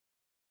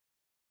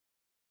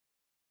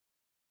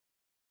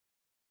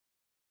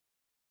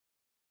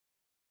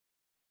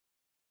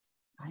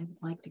I'd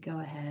like to go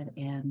ahead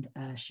and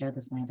share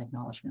this land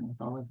acknowledgement with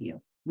all of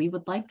you. We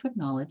would like to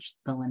acknowledge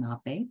the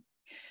Lenape,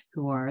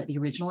 who are the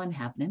original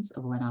inhabitants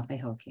of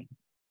Lenapehoking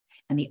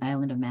and the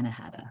island of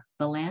Manhattan,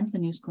 the land the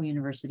New School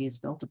University is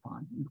built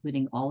upon,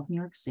 including all of New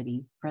York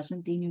City,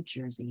 present-day New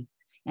Jersey,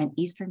 and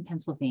eastern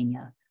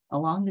Pennsylvania,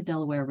 along the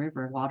Delaware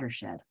River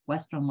watershed,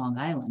 western Long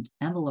Island,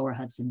 and the lower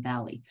Hudson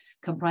Valley,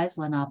 comprise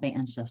Lenape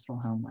ancestral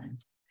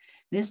homeland.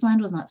 This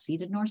land was not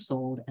ceded nor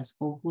sold, as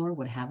folklore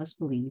would have us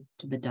believe,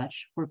 to the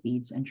Dutch for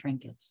beads and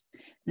trinkets.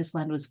 This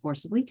land was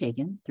forcibly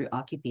taken through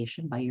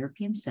occupation by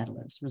European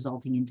settlers,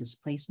 resulting in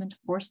displacement,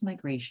 forced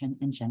migration,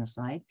 and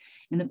genocide.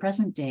 In the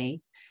present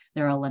day,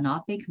 there are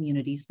Lenape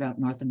communities throughout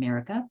North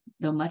America,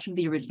 though much of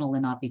the original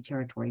Lenape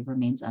territory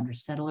remains under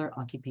settler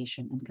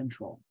occupation and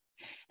control.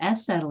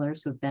 As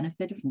settlers who have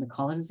benefited from the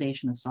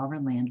colonization of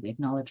sovereign land, we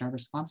acknowledge our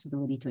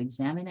responsibility to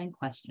examine and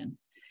question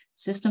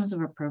systems of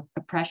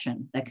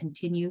oppression that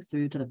continue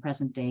through to the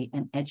present day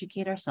and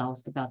educate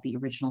ourselves about the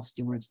original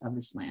stewards of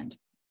this land.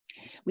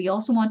 We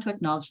also want to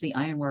acknowledge the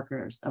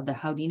ironworkers of the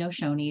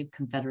Haudenosaunee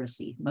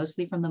Confederacy,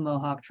 mostly from the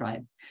Mohawk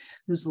tribe,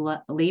 whose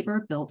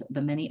labor built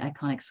the many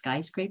iconic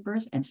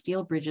skyscrapers and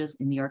steel bridges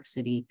in New York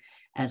City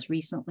as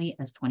recently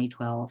as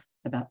 2012.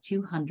 About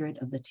 200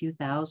 of the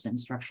 2,000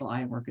 structural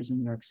ironworkers in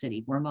New York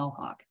City were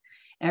Mohawk.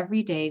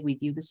 Every day we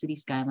view the city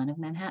skyline of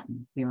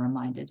Manhattan, we are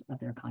reminded of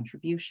their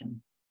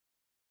contribution.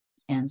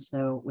 And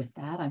so with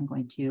that, I'm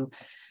going to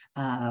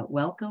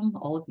welcome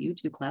all of you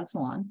to Cloud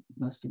Salon.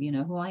 Most of you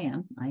know who I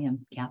am. I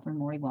am Catherine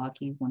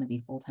Moriwaki, one of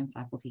the full-time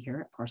faculty here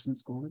at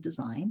Parsons School of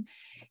Design.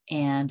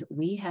 And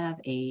we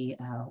have a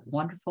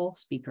wonderful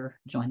speaker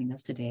joining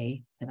us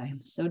today that I am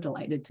so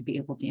delighted to be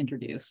able to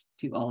introduce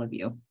to all of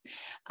you.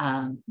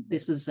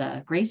 This is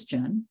Grace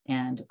Jun,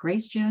 and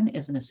Grace Jun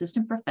is an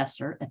assistant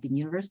professor at the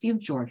University of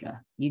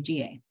Georgia,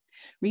 UGA,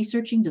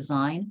 researching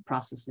design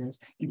processes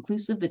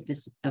inclusive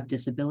of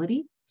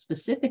disability,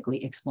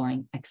 specifically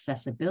exploring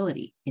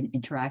accessibility in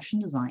interaction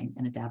design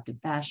and adaptive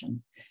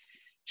fashion.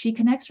 She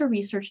connects her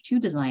research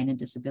to design and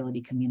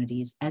disability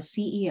communities as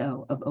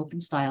CEO of Open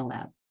Style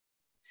Lab,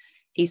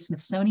 a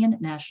Smithsonian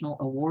National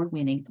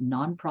Award-winning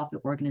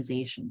nonprofit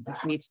organization that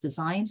creates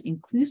designs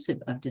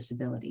inclusive of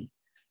disability.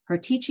 Her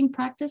teaching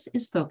practice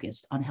is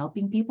focused on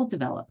helping people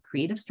develop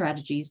creative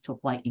strategies to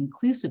apply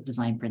inclusive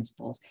design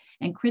principles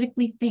and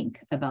critically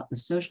think about the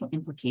social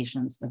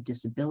implications of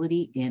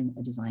disability in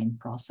a design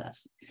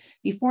process.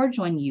 Before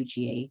joining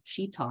UGA,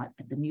 she taught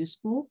at the New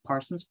School,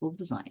 Parsons School of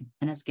Design,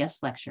 and has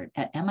guest lectured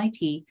at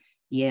MIT,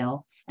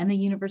 Yale, and the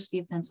University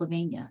of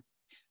Pennsylvania.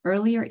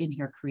 Earlier in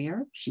her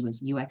career, she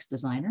was UX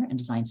designer and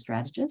design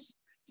strategist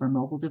for a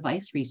mobile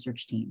device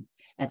research team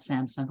at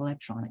Samsung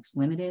Electronics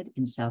Limited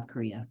in South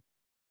Korea.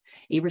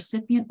 A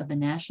recipient of the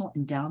National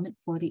Endowment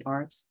for the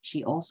Arts,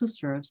 she also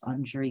serves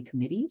on jury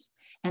committees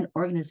and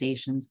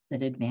organizations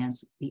that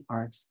advance the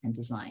arts and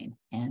design.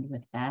 And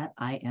with that,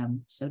 I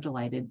am so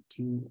delighted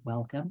to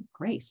welcome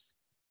Grace.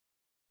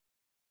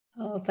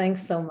 Oh,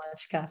 thanks so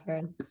much,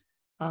 Catherine.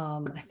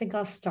 I think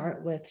I'll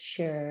start with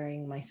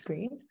sharing my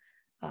screen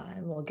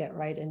and we'll get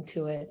right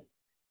into it.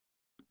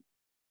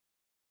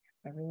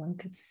 If everyone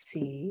could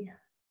see.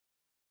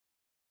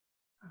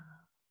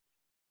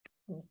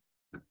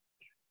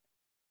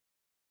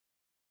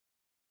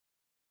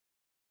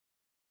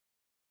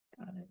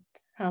 Got it.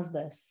 How's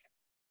this?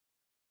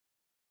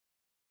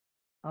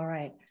 All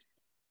right.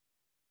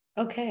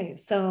 Okay,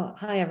 so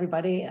hi,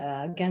 everybody.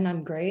 Again,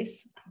 I'm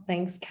Grace.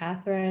 Thanks,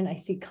 Catherine. I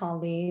see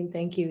Colleen.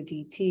 Thank you,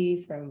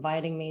 DT, for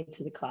inviting me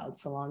to the Cloud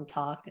Salon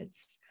talk.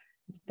 It's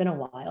been a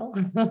while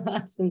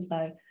since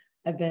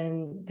I've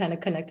been kind of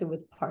connected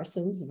with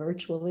Parsons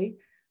virtually.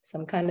 So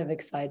I'm kind of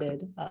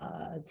excited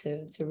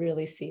to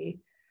really see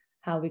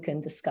how we can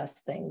discuss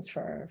things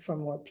for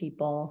more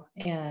people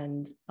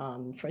and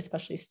for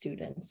especially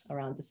students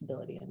around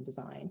disability and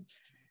design.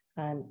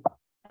 And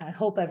I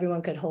hope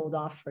everyone could hold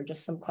off for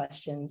just some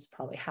questions,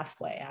 probably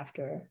halfway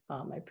after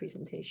my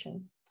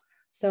presentation.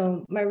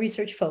 So my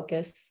research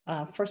focus,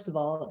 first of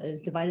all,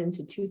 is divided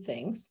into two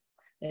things.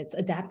 It's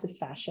adaptive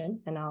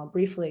fashion, and I'll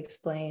briefly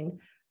explain.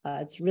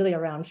 It's really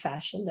around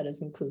fashion that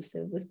is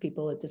inclusive with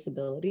people with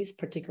disabilities,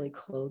 particularly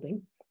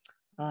clothing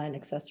and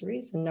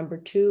accessories. And number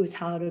two is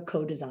how to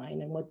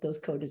co-design and what those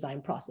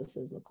co-design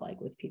processes look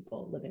like with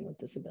people living with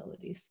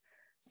disabilities.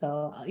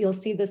 So you'll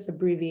see this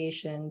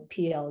abbreviation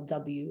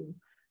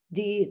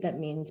PLWD, that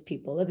means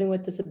people living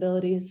with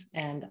disabilities.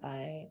 And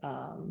I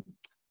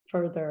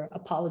further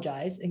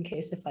apologize in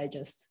case if I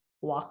just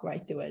walk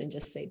right through it and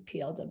just say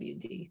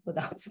PLWD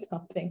without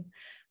stopping,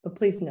 but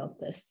please note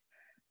this.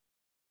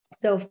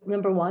 So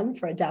number one,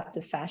 for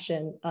adaptive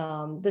fashion,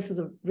 this is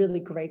a really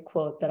great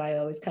quote that I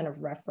always kind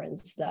of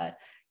reference that,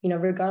 you know,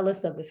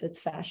 regardless of if it's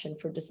fashion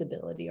for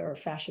disability or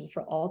fashion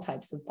for all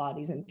types of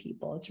bodies and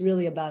people, it's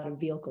really about a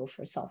vehicle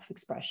for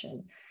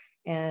self-expression.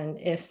 And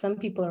if some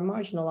people are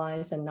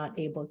marginalized and not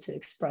able to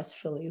express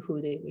fully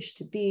who they wish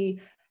to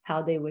be,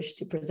 how they wish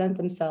to present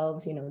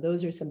themselves, you know,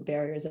 those are some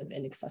barriers of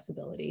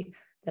inaccessibility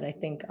that I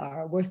think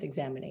are worth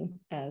examining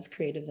as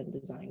creatives and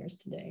designers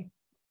today.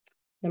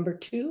 Number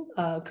two,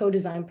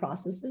 co-design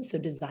processes. So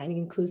designing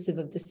inclusive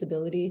of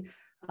disability.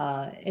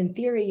 In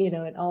theory,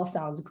 it all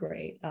sounds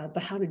great,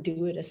 but how to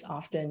do it is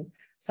often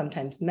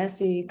sometimes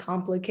messy,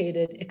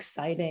 complicated,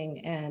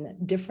 exciting,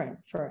 and different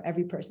for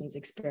every person's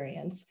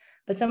experience.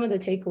 But some of the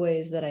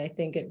takeaways that I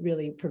think it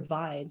really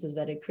provides is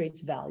that it creates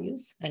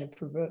values, and it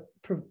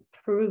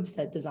proves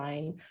that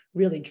design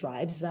really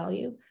drives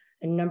value.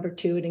 And number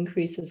two, it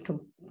increases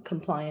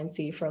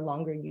compliancy for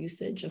longer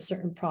usage of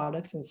certain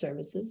products and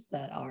services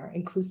that are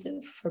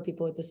inclusive for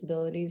people with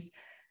disabilities.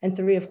 And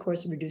three, of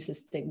course,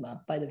 reduces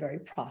stigma by the very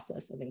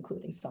process of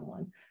including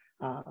someone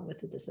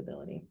with a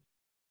disability.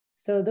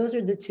 So those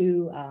are the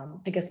two,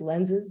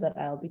 lenses that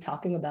I'll be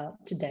talking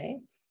about today.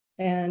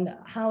 And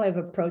how I've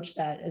approached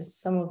that is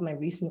some of my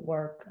recent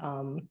work.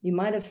 You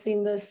might have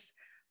seen this.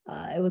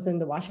 It was in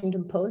the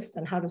Washington Post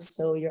on how to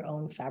sew your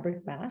own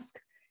fabric mask.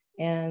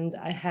 And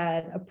I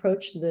had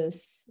approached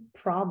this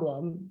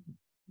problem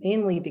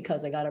mainly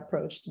because I got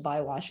approached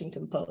by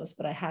Washington Post,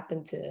 but I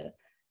happened to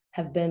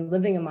have been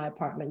living in my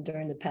apartment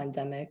during the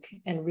pandemic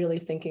and really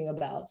thinking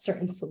about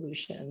certain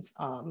solutions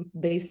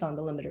based on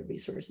the limited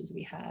resources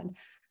we had.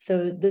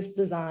 So this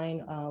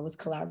design was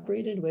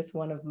collaborated with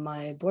one of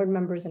my board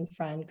members and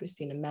friend,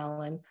 Christina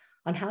Mallon,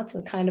 on how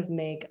to kind of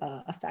make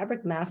a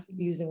fabric mask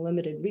using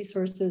limited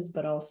resources,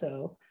 but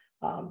also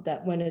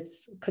that when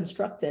it's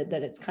constructed,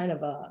 that it's kind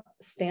of a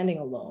standing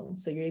alone.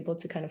 So you're able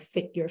to kind of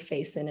fit your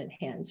face in it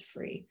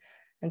hands-free.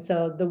 And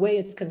so the way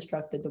it's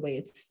constructed, the way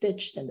it's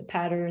stitched, and the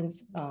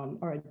patterns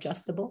are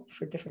adjustable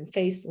for different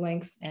face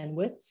lengths and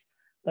widths,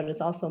 but it's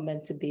also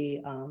meant to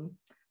be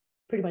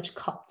pretty much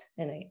cupped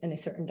in a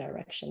certain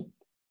direction.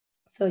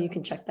 So you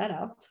can check that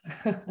out.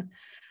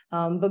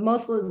 But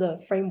most of the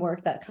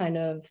framework that kind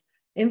of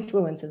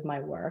influences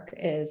my work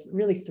is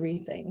really three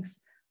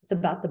things. It's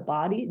about the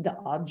body, the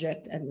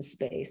object, and the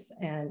space.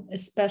 And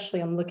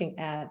especially I'm looking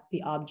at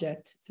the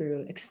object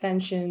through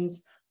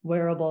extensions,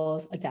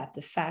 wearables,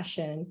 adaptive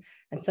fashion,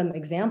 and some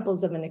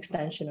examples of an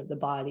extension of the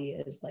body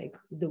is like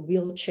the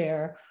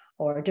wheelchair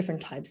or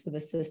different types of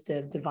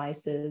assistive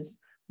devices.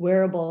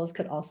 Wearables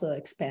could also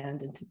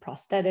expand into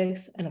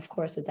prosthetics, and of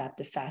course,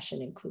 adaptive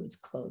fashion includes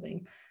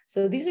clothing.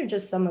 So these are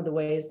just some of the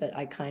ways that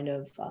I kind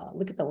of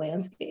look at the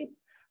landscape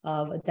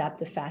of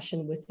adaptive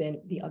fashion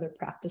within the other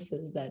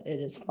practices that it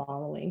is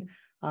following.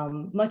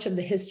 Much of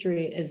the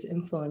history is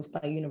influenced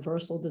by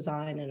universal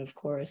design and of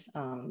course,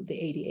 the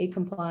ADA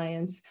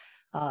compliance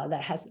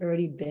that has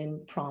already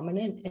been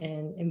prominent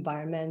in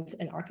environment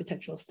and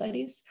architectural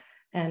studies.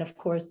 And of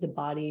course, the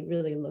body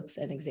really looks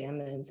and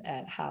examines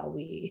at how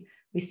we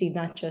see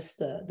not just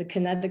the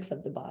kinetics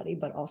of the body,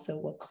 but also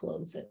what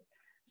clothes it.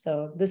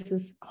 So this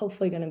is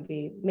hopefully going to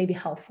be maybe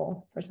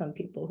helpful for some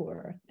people who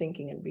are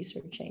thinking and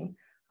researching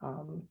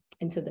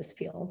into this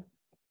field.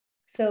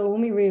 So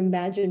when we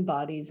reimagine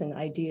bodies and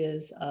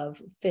ideas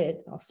of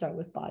fit, I'll start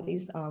with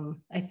bodies.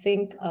 I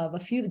think of a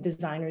few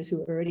designers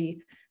who already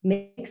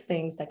make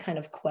things that kind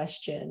of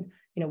question,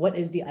 what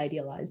is the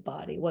idealized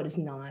body, what is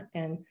not?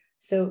 And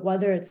so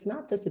whether it's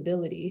not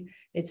disability,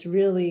 it's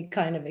really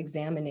kind of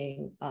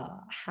examining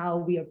how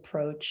we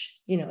approach,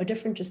 a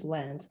different just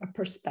lens, a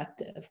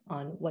perspective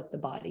on what the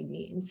body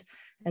means.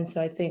 And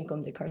so I think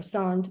de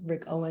Carsant,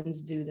 Rick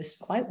Owens do this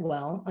quite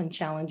well on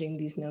challenging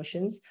these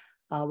notions.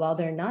 While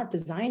they're not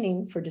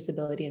designing for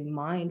disability in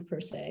mind per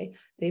se,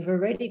 they've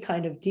already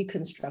kind of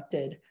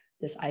deconstructed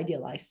this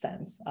idealized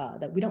sense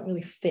that we don't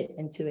really fit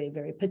into a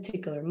very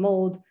particular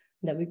mold,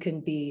 that we can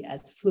be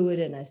as fluid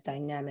and as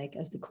dynamic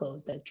as the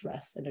clothes that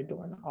dress and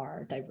adorn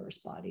our diverse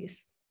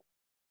bodies.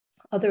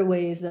 Other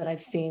ways that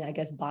I've seen,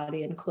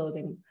 body and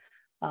clothing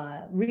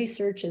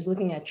research is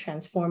looking at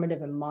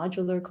transformative and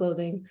modular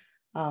clothing.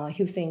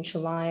 Hussein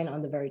Chalain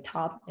on the very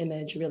top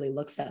image really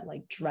looks at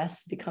like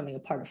dress becoming a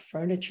part of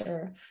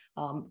furniture.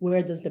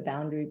 Where does the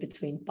boundary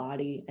between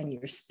body and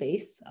your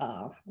space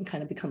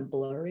kind of become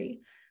blurry?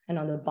 And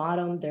on the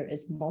bottom, there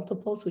is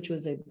Multiples, which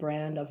was a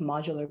brand of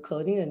modular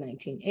clothing in the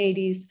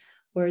 1980s,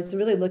 where it's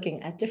really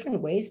looking at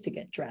different ways to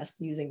get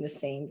dressed using the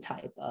same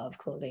type of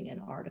clothing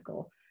and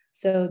article.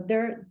 So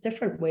there are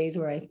different ways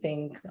where I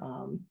think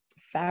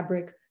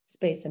fabric,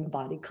 space, and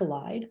body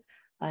collide.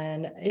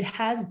 And it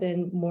has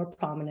been more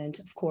prominent,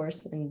 of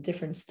course, in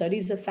different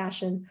studies of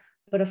fashion.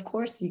 But of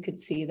course, you could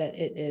see that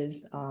it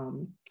is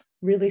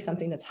really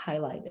something that's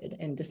highlighted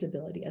in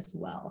disability as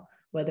well,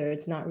 whether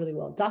it's not really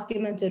well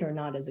documented or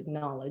not as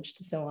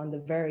acknowledged. So on the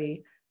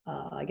very,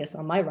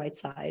 on my right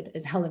side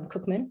is Helen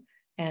Cookman.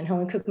 And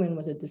Helen Cookman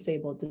was a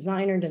disabled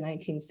designer in the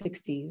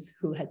 1960s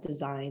who had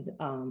designed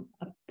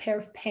a pair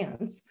of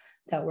pants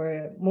that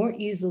were more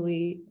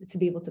easily to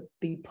be able to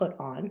be put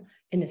on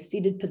in a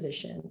seated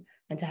position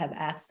and to have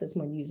access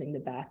when using the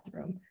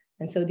bathroom.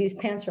 And so these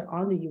pants are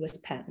on the US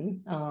patent.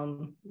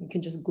 You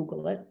can just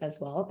Google it as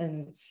well.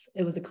 And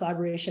it was a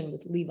collaboration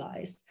with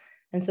Levi's.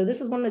 And so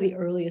this is one of the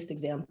earliest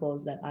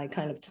examples that I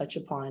kind of touch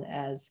upon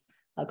as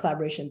a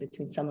collaboration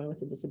between someone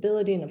with a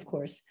disability and of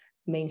course,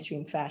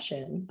 mainstream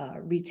fashion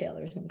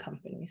retailers and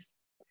companies.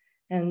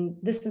 And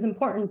this is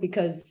important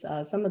because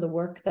some of the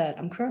work that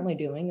I'm currently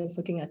doing is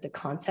looking at the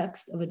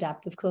context of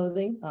adaptive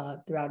clothing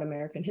throughout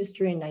American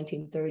history in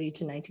 1930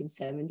 to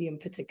 1970 in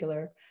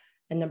particular.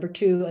 And number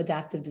two,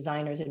 adaptive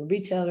designers and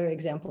retailer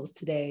examples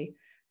today.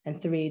 And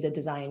three, the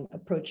design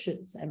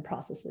approaches and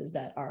processes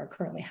that are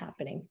currently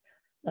happening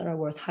that are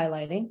worth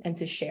highlighting and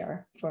to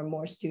share for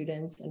more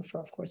students and for,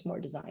 of course, more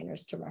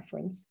designers to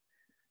reference.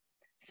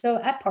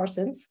 So at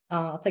Parsons,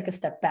 I'll take a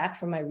step back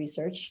from my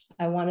research.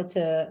 I wanted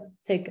to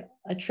take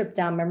a trip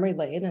down memory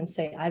lane and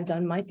say I've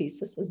done my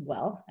thesis as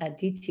well at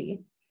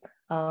DT.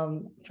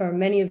 For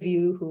many of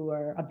you who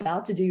are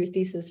about to do your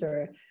thesis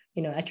or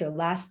at your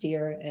last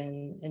year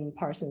in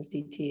Parsons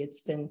DT,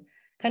 it's been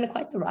kind of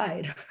quite the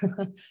ride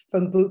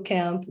from boot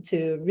camp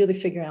to really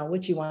figuring out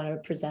what you want to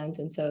present.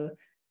 And so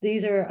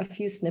these are a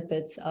few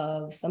snippets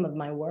of some of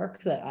my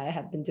work that I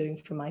have been doing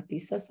for my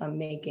thesis. I'm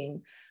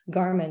making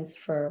garments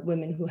for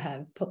women who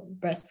have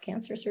breast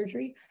cancer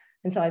surgery.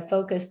 And so I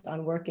focused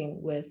on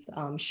working with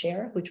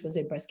SHARE, which was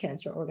a breast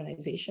cancer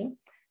organization.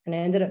 And I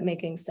ended up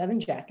making 7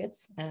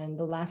 jackets. And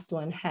the last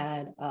one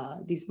had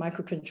these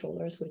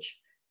microcontrollers, which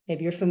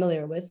maybe you're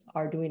familiar with,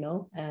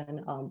 Arduino, and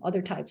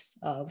other types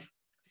of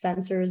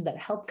sensors that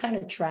help kind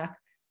of track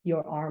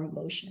your arm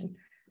motion.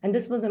 And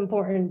this was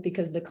important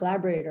because the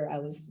collaborator I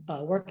was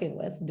working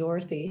with,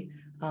 Dorothy,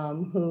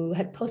 who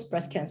had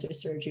post-breast cancer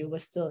surgery,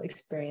 was still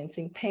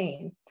experiencing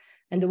pain.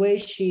 And the way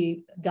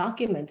she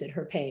documented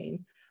her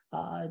pain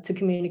to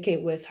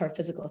communicate with her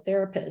physical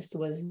therapist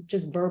was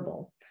just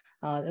verbal.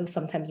 It was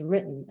sometimes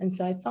written. And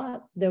so I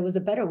thought there was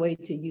a better way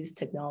to use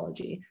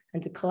technology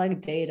and to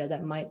collect data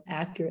that might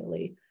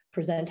accurately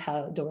present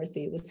how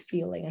Dorothy was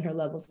feeling and her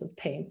levels of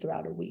pain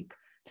throughout a week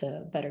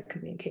to better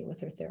communicate with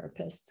her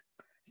therapist.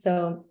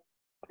 So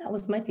that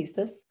was my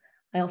thesis.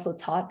 I also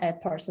taught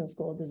at Parsons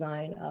School of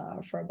Design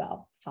for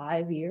about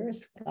 5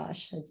 years.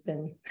 Gosh, it's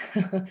been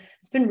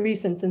it's been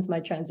recent since my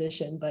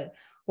transition, but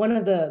one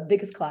of the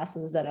biggest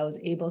classes that I was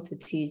able to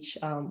teach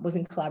was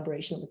in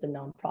collaboration with the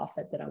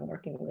nonprofit that I'm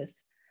working with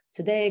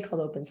today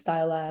called Open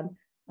Style Lab.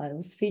 It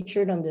was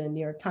featured on the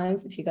New York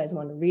Times. If you guys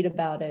want to read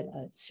about it,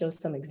 it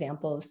shows some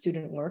example of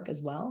student work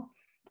as well.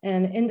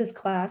 And in this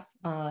class,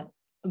 a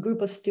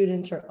group of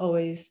students are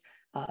always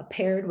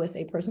paired with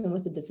a person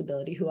with a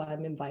disability who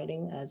I'm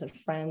inviting as a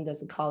friend,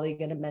 as a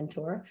colleague, and a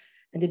mentor,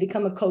 and they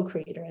become a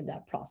co-creator in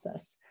that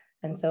process.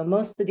 And so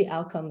most of the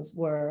outcomes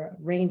were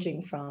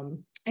ranging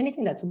from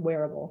anything that's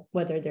wearable,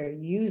 whether they're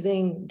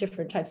using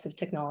different types of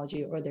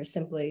technology or they're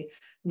simply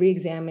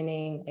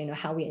re-examining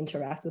how we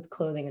interact with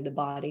clothing and the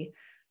body.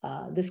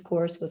 This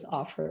course was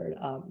offered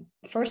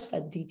first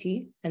at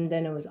DT, and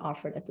then it was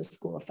offered at the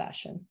School of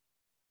Fashion.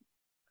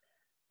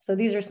 So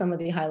these are some of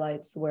the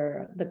highlights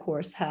where the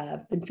course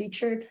have been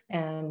featured.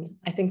 And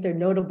I think they're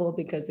notable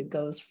because it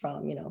goes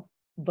from,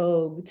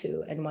 Vogue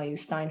to NYU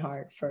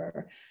Steinhardt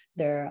for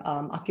their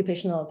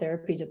occupational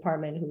therapy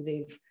department, who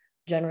they've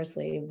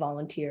generously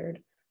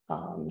volunteered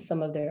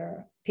some of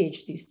their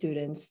PhD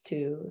students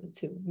to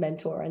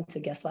mentor and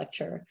to guest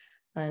lecture.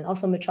 And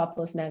also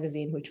Metropolis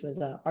magazine, which was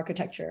an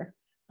architecture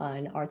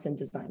and arts and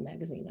design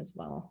magazine as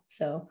well.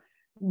 So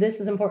this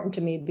is important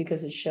to me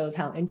because it shows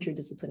how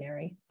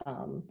interdisciplinary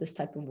this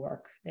type of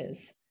work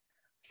is.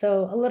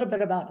 So a little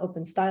bit about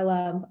Open Style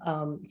Lab.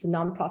 It's a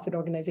nonprofit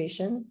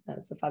organization.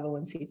 It's a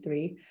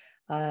 501c3.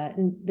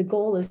 And the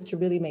goal is to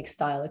really make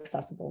style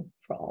accessible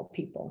for all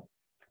people.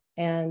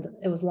 And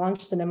it was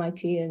launched at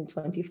MIT in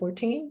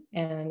 2014,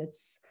 and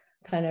it's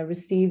kind of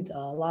received a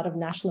lot of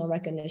national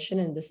recognition.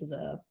 And this is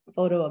a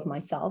photo of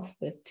myself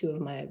with 2 of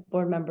my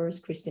board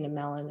members, Christina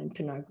Mellon and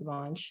Pinar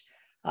Gravange,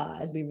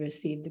 as we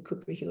received the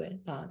Cooper Hewitt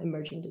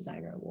Emerging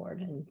Designer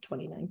Award in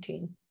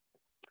 2019.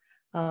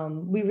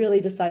 We really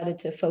decided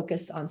to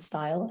focus on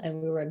style,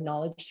 and we were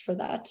acknowledged for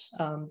that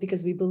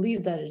because we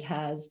believe that it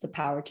has the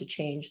power to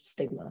change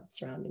stigma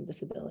surrounding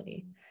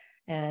disability.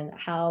 And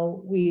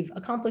how we've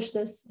accomplished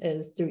this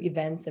is through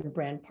events and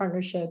brand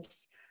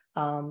partnerships,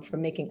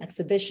 from making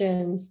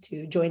exhibitions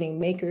to joining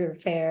Maker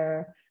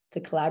Faire to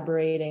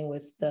collaborating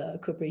with the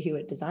Cooper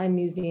Hewitt Design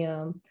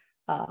Museum,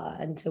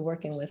 and to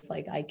working with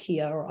like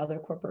IKEA or other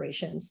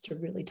corporations to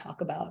really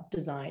talk about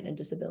design and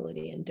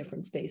disability in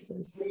different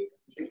spaces.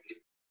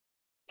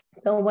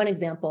 So one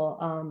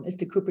example is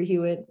the Cooper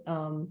Hewitt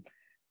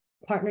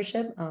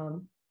partnership,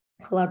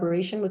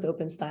 collaboration with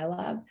Open Style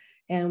Lab.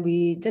 And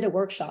we did a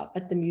workshop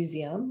at the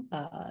museum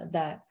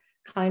that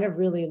kind of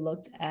really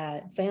looked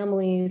at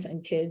families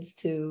and kids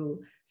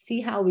to see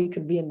how we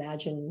could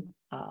reimagine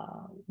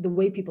the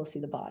way people see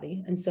the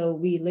body. And so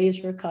we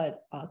laser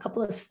cut a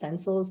couple of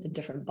stencils in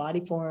different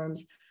body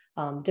forms,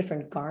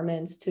 different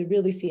garments to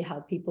really see how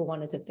people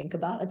wanted to think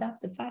about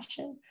adaptive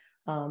fashion.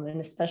 And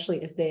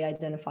especially if they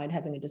identified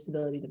having a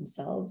disability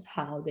themselves,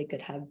 how they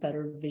could have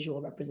better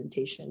visual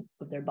representation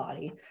of their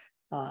body.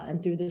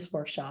 And through this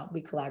workshop,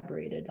 we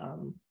collaborated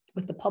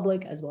with the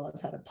public as well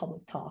as had a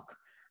public talk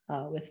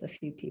with a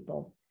few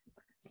people.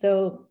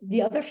 So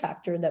the other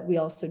factor that we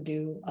also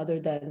do, other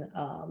than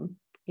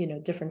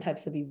different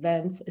types of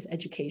events, is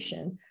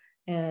education.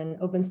 And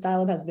Open Style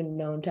Lab has been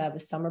known to have a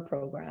summer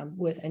program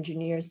with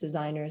engineers,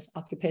 designers,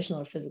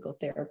 occupational or physical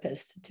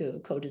therapists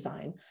to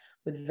co-design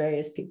with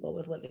various people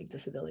with living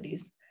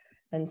disabilities.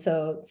 And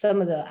so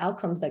some of the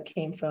outcomes that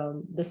came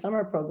from the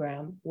summer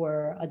program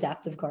were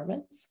adaptive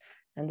garments.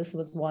 And this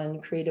was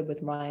one created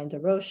with Ryan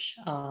DeRoche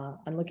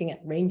on looking at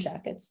rain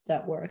jackets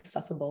that were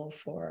accessible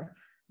for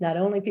not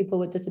only people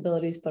with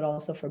disabilities, but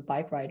also for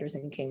bike riders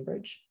in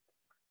Cambridge.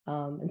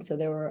 And so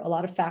there were a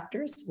lot of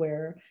factors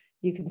where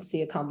you can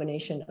see a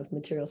combination of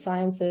material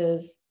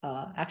sciences,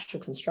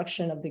 actual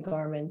construction of the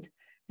garment,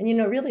 and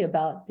really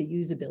about the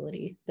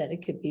usability, that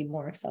it could be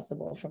more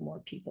accessible for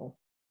more people.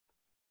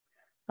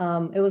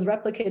 It was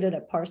replicated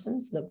at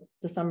Parsons,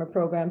 the summer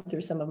program,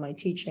 through some of my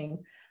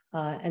teaching.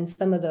 And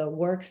some of the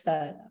works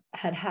that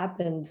had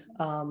happened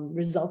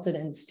resulted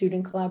in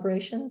student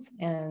collaborations,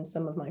 and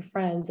some of my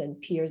friends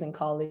and peers and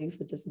colleagues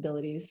with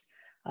disabilities.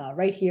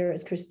 Right here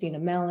is Christina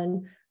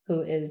Mellon,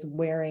 who is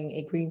wearing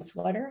a green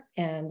sweater,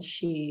 and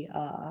she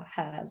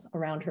has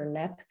around her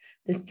neck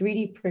this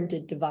 3D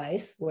printed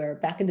device, where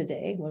back in the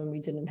day when we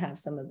didn't have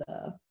some of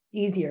the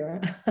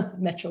easier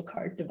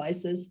MetroCard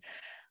devices,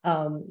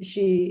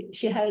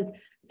 she had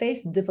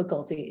faced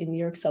difficulty in New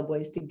York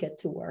subways to get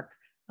to work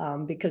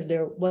because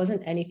there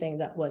wasn't anything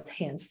that was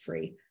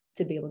hands-free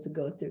to be able to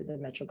go through the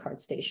MetroCard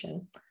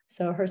station.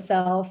 So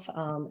herself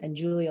and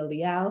Julia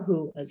Liao,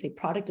 who was a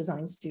product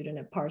design student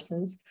at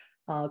Parsons,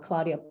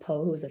 Claudia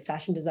Poe, who was a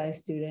fashion design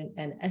student,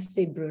 and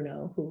Estee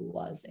Bruno, who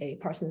was a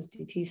Parsons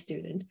DT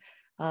student,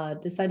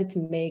 decided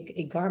to make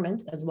a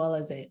garment as well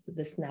as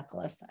this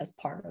necklace as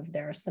part of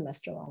their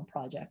semester-long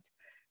project.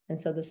 And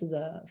so this is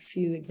a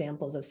few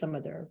examples of some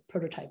of their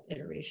prototype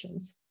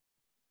iterations.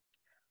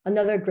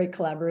 Another great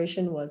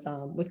collaboration was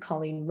with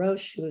Colleen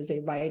Roche, who is a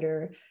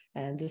writer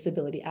and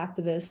disability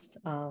activist.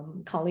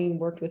 Colleen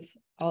worked with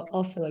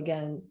also,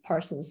 again,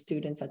 Parsons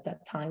students at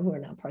that time, who are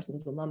now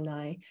Parsons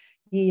alumni,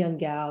 Yi Yun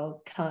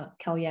Gao,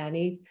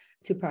 Kalyani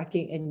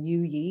Tupraki, and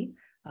Yu Yi.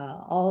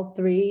 All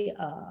three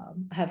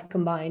have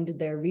combined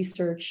their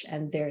research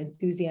and their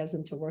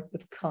enthusiasm to work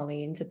with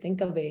Colleen to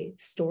think of a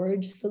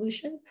storage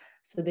solution.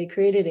 So they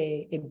created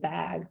a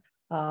bag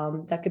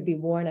that could be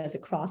worn as a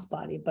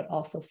crossbody, but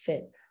also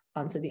fit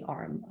onto the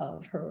arm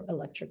of her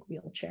electric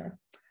wheelchair.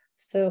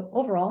 So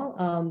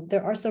overall,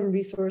 there are some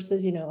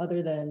resources,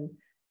 other than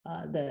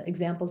the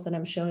examples that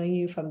I'm showing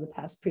you from the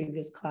past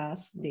previous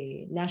class.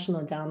 The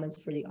National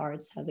Endowments for the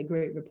Arts has a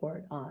great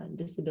report on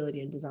disability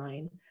and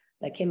design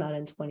that came out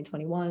in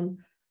 2021.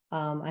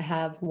 I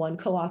have one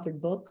co-authored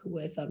book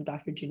with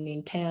Dr.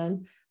 Janine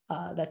Tan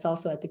that's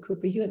also at the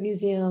Cooper Hewitt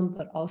Museum,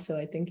 but also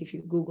I think if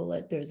you Google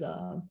it, there's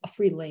a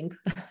free link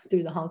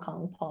through the Hong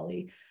Kong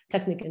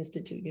Polytechnic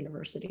Institute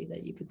University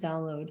that you could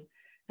download.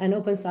 And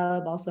Open Style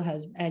Lab also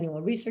has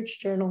annual research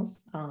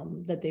journals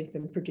that they've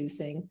been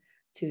producing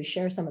to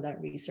share some of that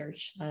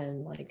research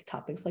on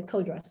topics like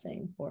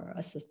co-dressing or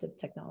assistive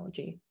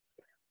technology.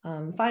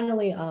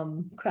 Finally,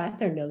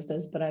 Catherine knows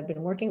this, but I've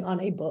been working on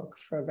a book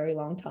for a very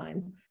long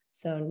time.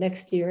 So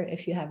next year,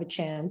 if you have a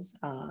chance,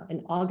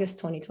 in August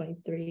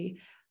 2023,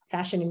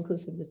 Fashion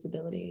Inclusive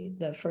Disability,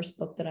 the first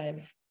book that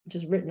I've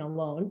just written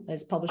alone,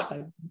 is published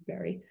by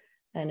Bloomsbury,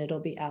 and it'll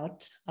be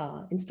out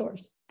in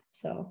stores.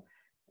 So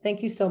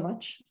thank you so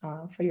much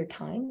for your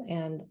time.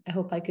 And I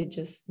hope I could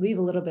just leave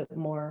a little bit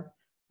more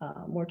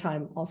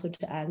time also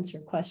to answer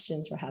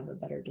questions or have a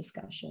better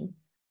discussion.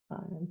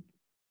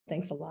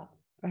 Thanks a lot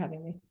for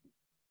having me.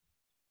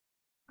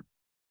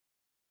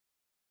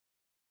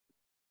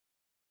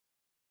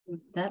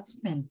 That's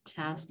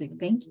fantastic.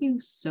 Thank you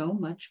so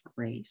much,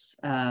 Grace,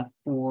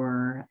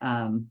 for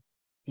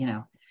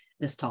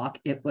this talk.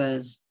 It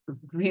was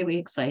really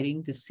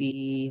exciting to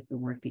see the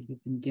work that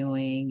you've been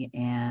doing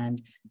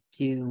and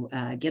to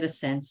get a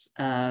sense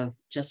of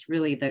just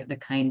really the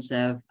kinds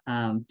of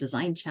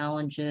design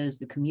challenges,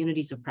 the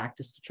communities of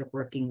practice that you're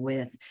working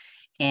with.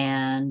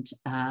 And,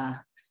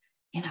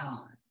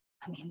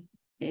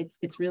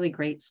 it's really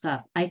great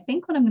stuff. I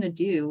think what I'm going to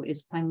do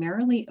is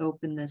primarily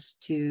open this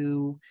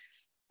to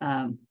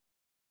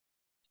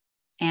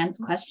and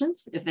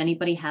questions if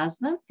anybody has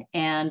them.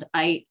 And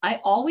I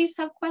always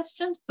have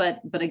questions,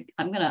 but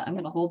I'm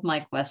gonna hold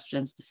my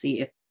questions to see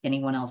if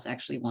anyone else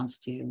actually wants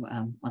to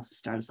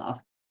start us off.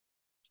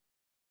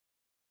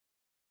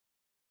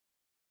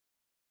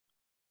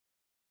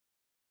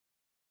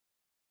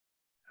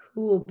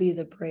 Who will be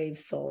the brave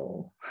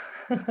soul?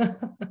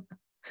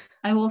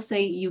 I will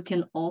say you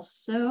can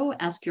also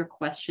ask your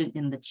question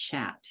in the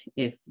chat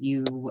if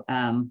you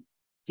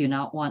do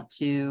not want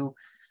to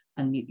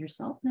unmute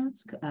yourself. Now,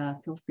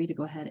 feel free to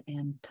go ahead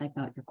and type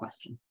out your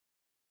question.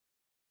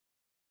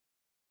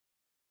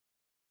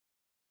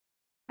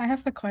 I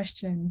have a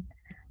question.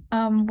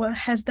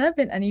 Has there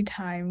been any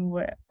time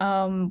where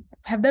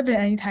have there been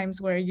any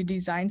times where you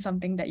designed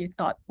something that you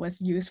thought was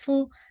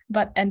useful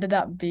but ended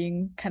up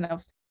being kind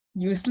of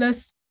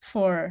useless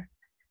for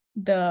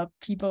the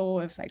people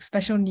with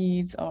special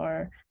needs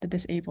or the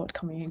disabled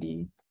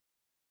community?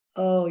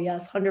 Oh,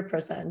 yes,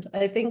 100%.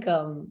 I think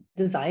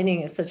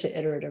designing is such an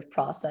iterative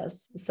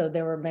process. So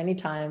there were many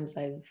times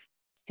I've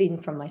seen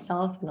from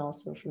myself and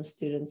also from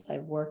students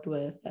I've worked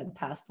with and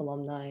past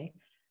alumni,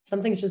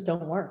 some things just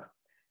don't work.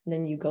 And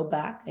then you go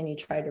back and you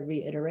try to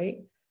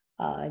reiterate,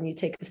 and you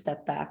take a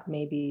step back,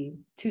 maybe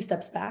 2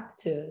 steps back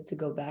to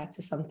go back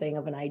to something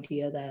of an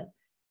idea that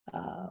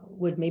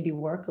would maybe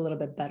work a little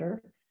bit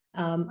better.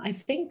 I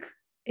think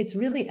it's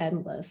really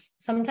endless.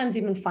 Sometimes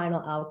even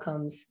final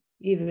outcomes,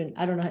 even,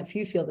 I don't know if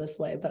you feel this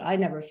way, but I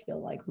never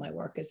feel like my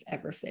work is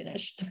ever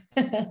finished.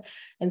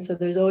 And so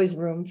there's always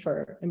room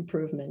for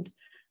improvement.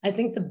 I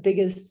think the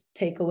biggest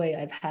takeaway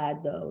I've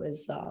had, though,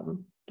 is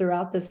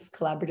throughout this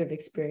collaborative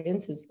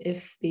experience is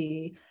if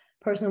the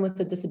person with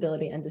the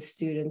disability and the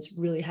students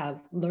really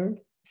have learned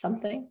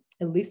something,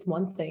 at least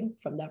one thing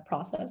from that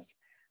process,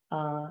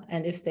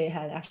 and if they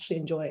had actually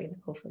enjoyed,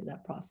 hopefully,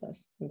 that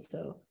process. And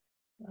so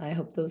I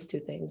hope those 2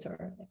 things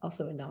are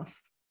also enough.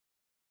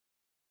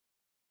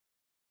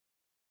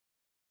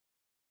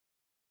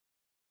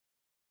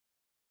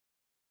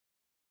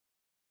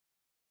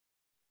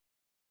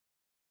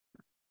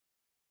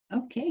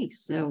 Okay,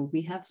 so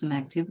we have some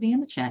activity in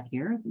the chat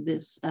here.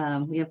 This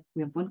we have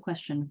one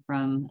question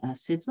from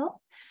Sidzal.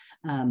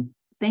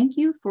 Thank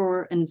you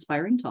for an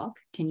inspiring talk.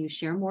 Can you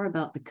share more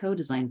about the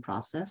co-design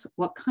process?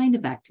 What kind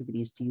of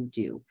activities do you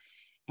do?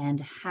 And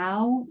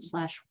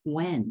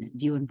how/when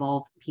do you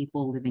involve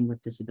people living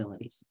with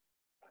disabilities?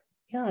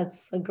 Yeah,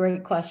 it's a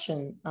great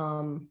question.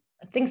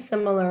 I think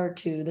similar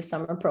to the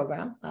summer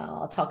program,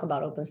 I'll talk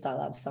about Open Style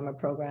Lab summer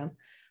program.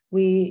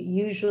 We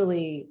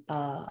usually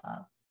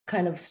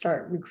kind of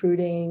start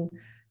recruiting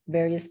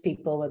various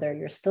people, whether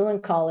you're still in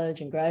college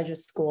and graduate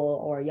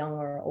school or young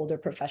or older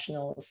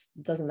professionals,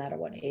 doesn't matter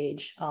what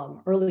age,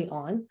 early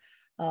on,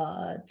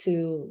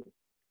 to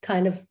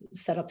kind of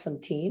set up some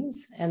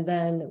teams. And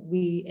then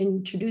we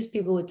introduce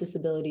people with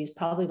disabilities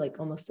probably like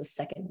almost the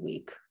second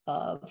week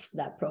of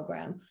that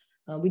program.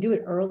 We do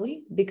it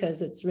early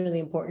because it's really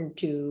important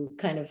to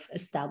kind of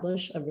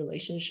establish a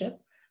relationship.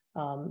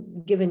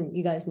 Given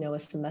you guys know a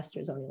semester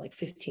is only like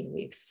 15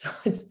 weeks, so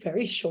it's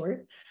very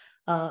short.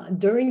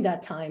 During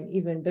that time,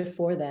 even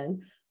before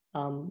then,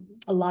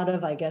 a lot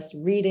of, I guess,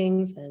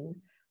 readings and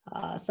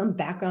some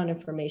background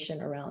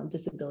information around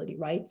disability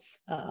rights,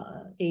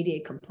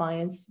 ADA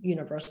compliance,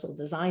 universal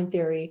design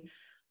theory,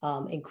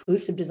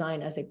 inclusive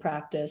design as a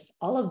practice,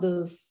 all of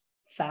those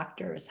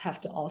factors have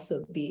to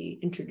also be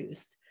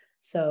introduced.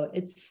 So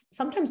it's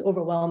sometimes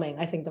overwhelming,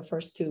 I think, the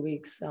first 2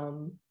 weeks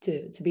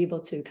to be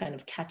able to kind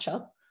of catch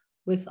up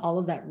with all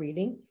of that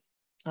reading.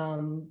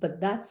 But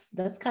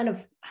that's kind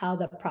of how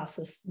the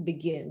process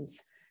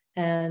begins.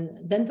 And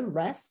then the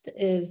rest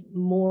is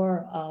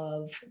more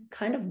of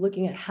kind of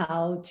looking at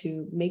how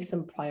to make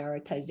some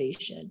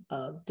prioritization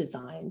of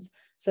designs.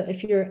 So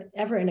if you're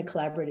ever in a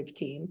collaborative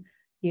team,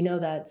 you know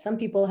that some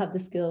people have the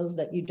skills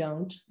that you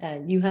don't,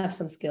 and you have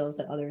some skills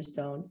that others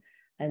don't,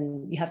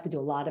 and you have to do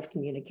a lot of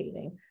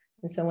communicating.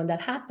 And so when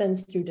that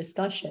happens through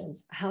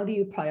discussions, how do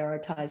you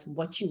prioritize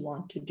what you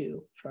want to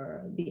do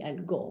for the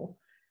end goal?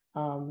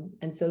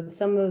 And so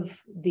some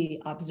of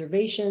the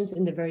observations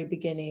in the very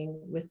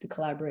beginning with the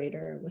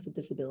collaborator with a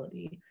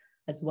disability,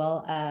 as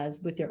well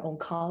as with your own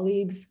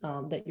colleagues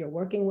that you're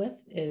working with,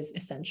 is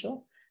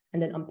essential.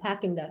 And then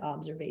unpacking that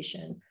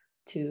observation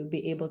to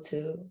be able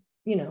to,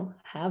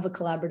 have a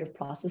collaborative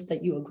process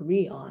that you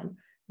agree on.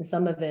 And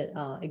some of it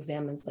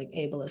examines like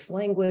ableist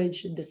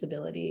language,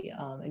 disability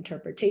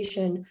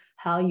interpretation,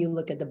 how you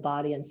look at the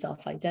body and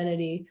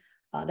self-identity.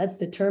 That's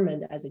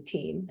determined as a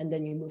team, and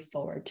then you move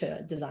forward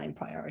to design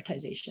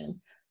prioritization.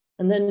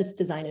 And then it's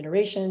design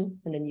iteration,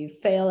 and then you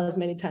fail as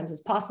many times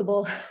as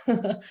possible,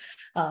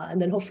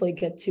 and then hopefully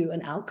get to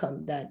an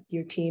outcome that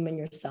your team and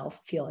yourself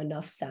feel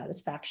enough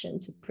satisfaction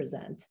to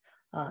present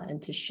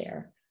and to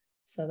share.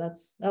 So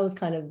that was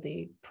kind of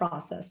the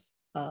process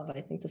of,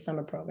 I think, the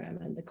summer program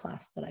and the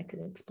class that I could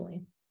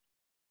explain.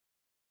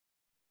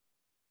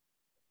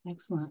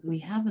 Excellent. We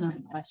have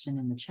another question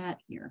in the chat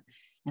here,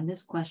 and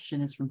this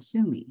question is from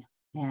Sumi.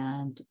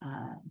 And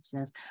it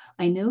says,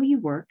 I know you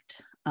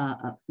worked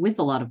with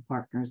a lot of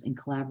partners and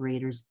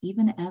collaborators,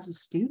 even as a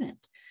student.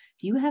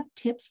 Do you have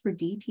tips for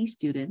DT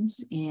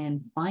students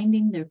in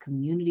finding their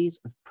communities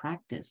of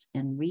practice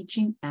and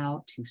reaching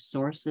out to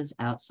sources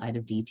outside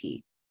of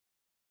DT?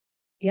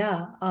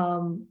 Yeah,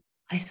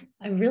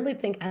 I really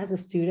think as a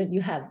student,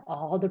 you have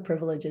all the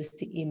privileges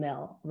to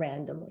email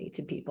randomly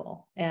to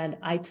people. And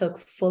I took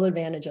full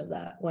advantage of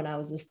that when I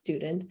was a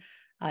student.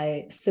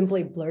 I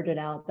simply blurted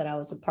out that I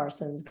was a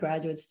Parsons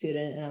graduate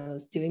student and I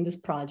was doing this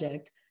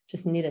project,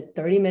 just needed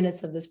 30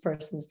 minutes of this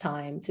person's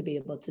time to be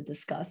able to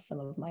discuss some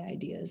of my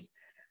ideas.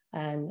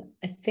 And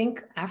I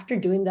think after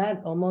doing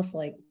that almost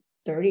like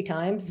 30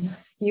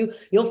 times,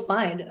 you'll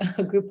find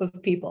a group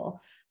of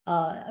people.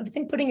 I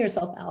think putting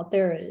yourself out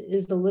there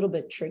is a little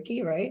bit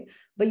tricky, right?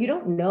 But you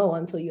don't know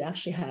until you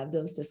actually have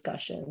those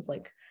discussions.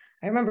 Like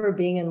I remember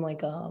being in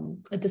like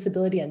a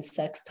disability and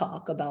sex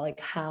talk about like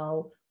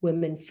how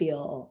women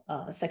feel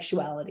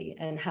sexuality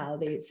and how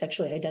they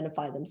sexually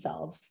identify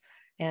themselves.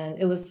 And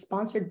it was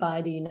sponsored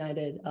by the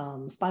United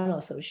Spinal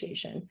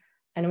Association.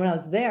 And when I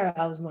was there,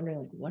 I was wondering,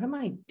 like, what am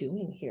I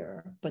doing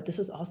here? But this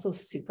is also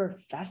super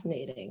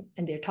fascinating.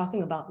 And they're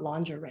talking about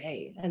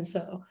lingerie. And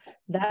so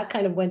that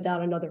kind of went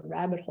down another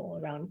rabbit hole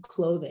around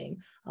clothing,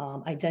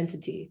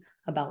 identity,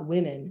 about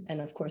women, and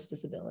of course,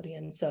 disability.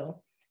 And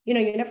so, you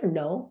never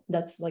know.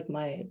 That's like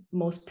my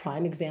most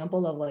prime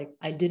example of like,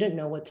 I didn't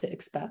know what to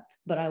expect,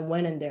 but I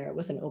went in there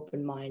with an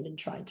open mind and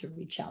tried to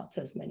reach out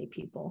to as many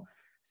people.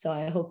 So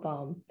I hope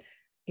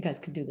you guys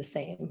could do the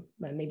same.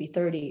 Maybe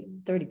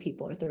 30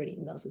 people or 30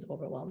 emails is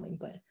overwhelming,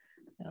 but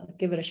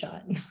give it a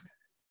shot.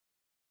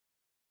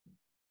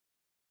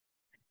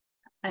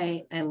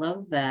 I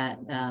love that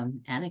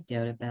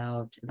anecdote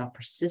about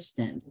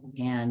persistence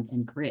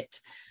and grit.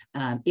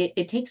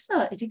 It takes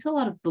a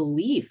lot of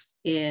belief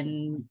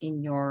in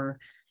your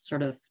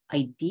sort of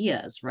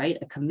ideas, right?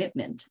 A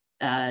commitment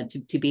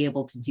to be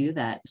able to do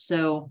that.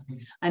 So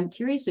I'm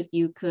curious if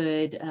you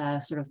could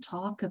sort of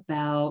talk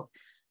about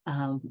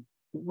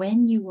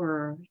when you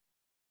were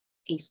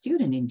a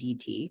student in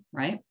DT,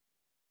 right?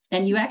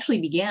 And you actually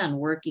began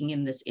working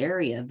in this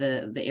area.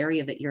 The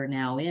area that you're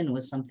now in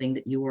was something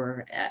that you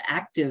were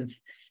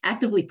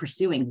actively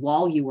pursuing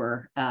while you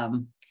were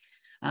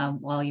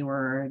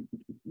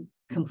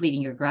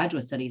completing your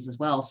graduate studies as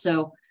well.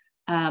 So,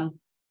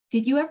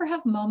 did you ever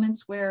have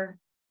moments where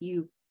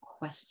you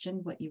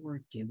questioned what you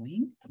were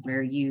doing,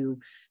 where you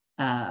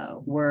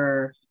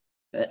were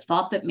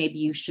thought that maybe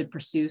you should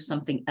pursue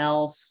something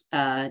else?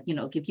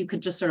 If you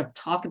could just sort of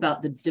talk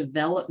about the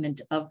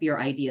development of your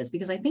ideas,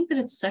 because I think that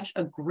it's such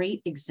a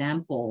great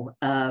example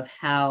of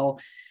how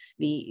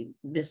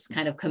this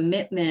kind of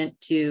commitment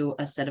to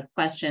a set of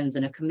questions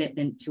and a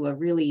commitment to a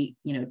really,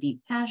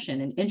 deep passion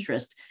and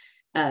interest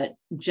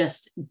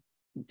just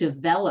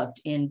developed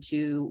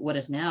into what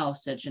is now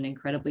such an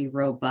incredibly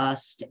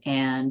robust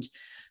and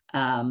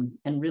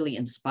really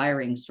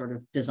inspiring sort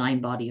of design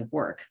body of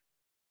work.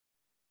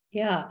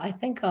 Yeah, I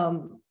think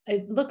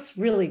it looks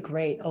really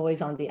great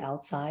always on the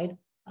outside.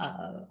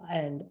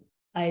 And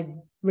I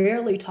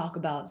rarely talk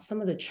about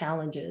some of the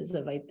challenges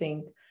of, I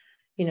think,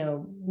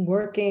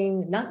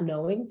 working, not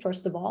knowing,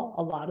 first of all,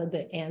 a lot of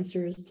the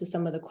answers to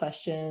some of the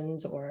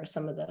questions or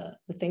some of the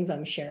things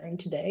I'm sharing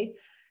today,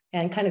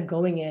 and kind of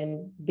going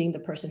in, being the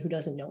person who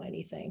doesn't know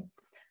anything.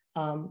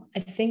 I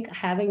think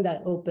having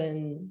that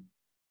open,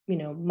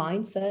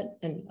 mindset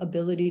and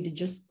ability to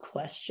just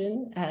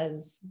question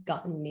has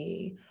gotten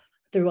me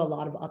through a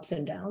lot of ups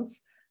and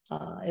downs.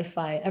 If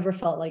I ever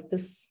felt like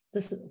this,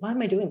 why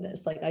am I doing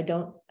this? Like, I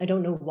don't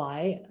know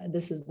why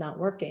this is not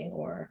working,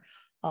 or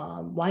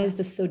why is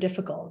this so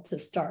difficult to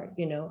start?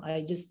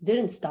 I just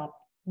didn't stop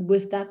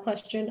with that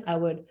question. I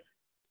would,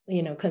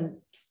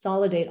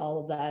 consolidate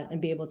all of that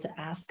and be able to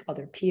ask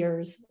other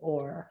peers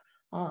or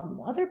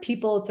other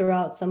people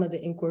throughout some of the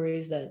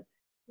inquiries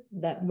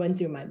that went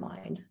through my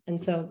mind.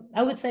 And so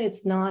I would say it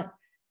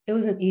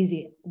wasn't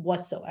easy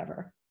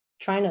whatsoever.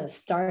 Trying to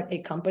start a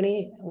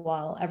company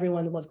while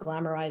everyone was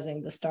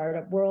glamorizing the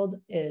startup world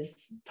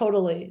is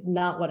totally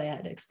not what I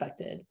had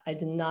expected. I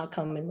did not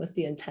come in with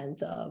the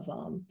intent of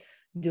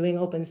doing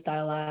Open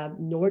Style Lab,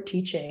 nor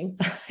teaching.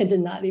 I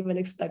did not even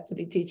expect to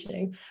be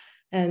teaching.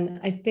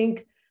 And I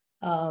think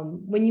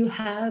when you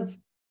have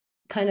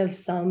kind of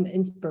some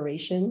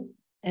inspiration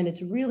and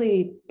it's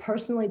really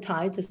personally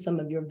tied to some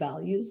of your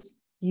values,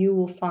 you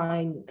will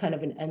find kind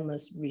of an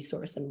endless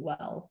resource and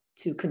well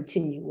to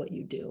continue what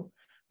you do.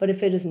 But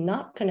if it is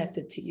not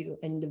connected to you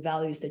and the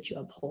values that you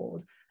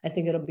uphold, I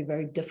think it'll be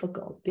very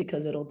difficult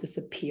because it'll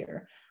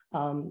disappear.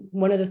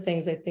 One of the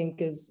things I think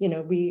is,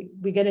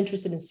 we get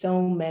interested in so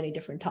many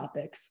different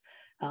topics.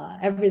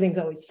 Everything's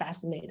always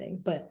fascinating,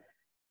 but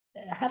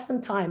have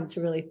some time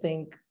to really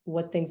think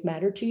what things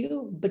matter to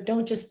you, but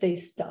don't just stay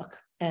stuck,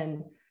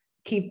 and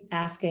keep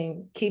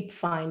asking, keep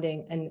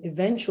finding. And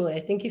eventually,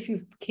 I think if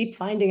you keep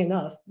finding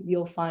enough,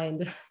 you'll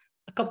find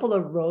a couple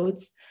of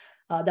roads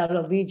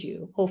that'll lead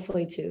you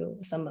hopefully to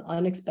some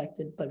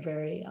unexpected, but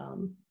very,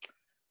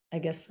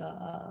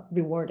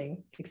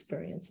 rewarding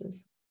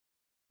experiences.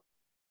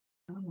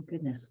 Oh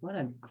goodness, what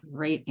a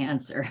great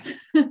answer.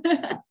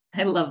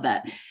 I love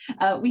that.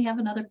 We have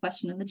another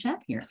question in the chat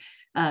here.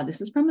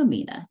 This is from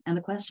Amina. And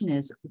the question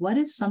is, what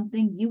is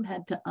something you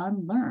had to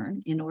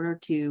unlearn in order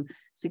to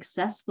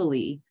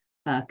successfully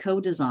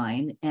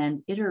co-design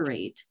and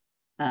iterate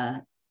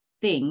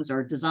things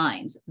or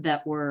designs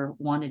that were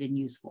wanted and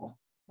useful?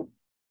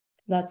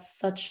 That's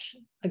such,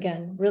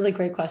 again, really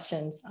great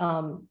questions.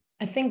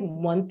 I think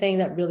one thing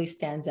that really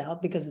stands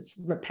out, because it's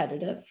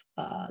repetitive,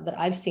 that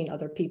I've seen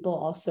other people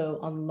also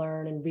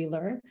unlearn and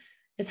relearn,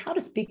 is how to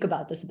speak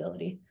about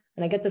disability.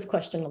 And I get this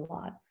question a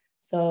lot.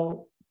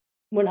 So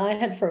when I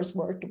had first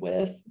worked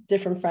with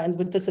different friends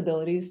with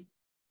disabilities,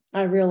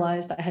 I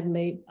realized I had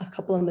made a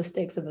couple of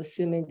mistakes of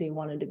assuming they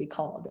wanted to be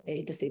called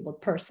a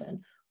disabled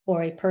person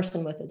or a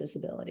person with a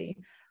disability.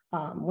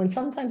 When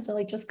sometimes they're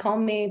like, just call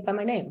me by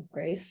my name,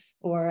 Grace,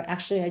 or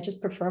actually, I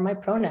just prefer my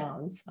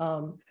pronouns.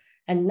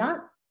 And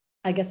not,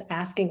 I guess,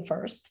 asking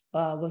first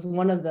was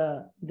one of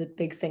the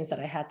big things that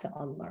I had to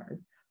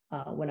unlearn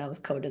when I was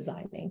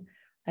co-designing.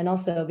 And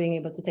also being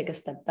able to take a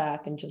step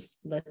back and just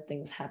let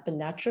things happen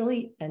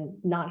naturally and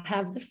not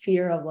have the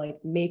fear of like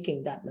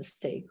making that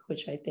mistake,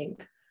 which I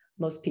think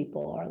most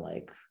people are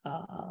like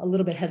a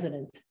little bit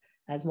hesitant,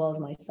 as well as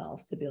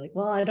myself, to be like,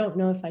 well, I don't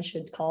know if I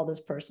should call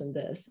this person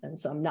this, and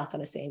so I'm not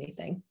going to say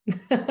anything.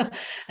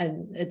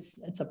 And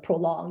it's a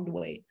prolonged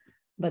wait.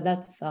 But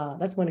that's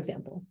one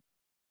example.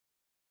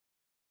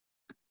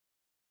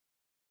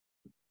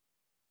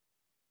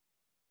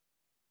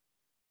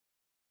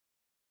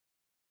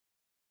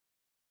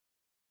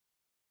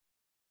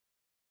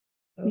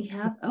 We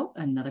have,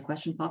 another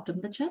question popped up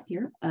in the chat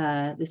here.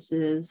 This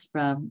is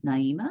from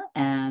Naima,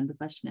 and the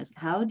question is,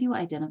 how do you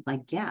identify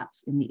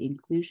gaps in the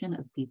inclusion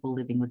of people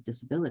living with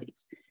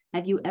disabilities?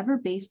 Have you ever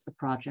based a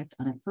project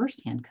on a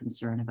firsthand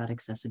concern about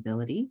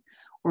accessibility,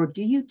 or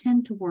do you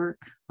tend to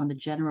work on the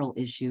general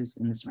issues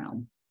in this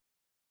realm?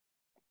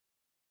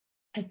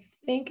 I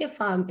think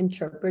if I'm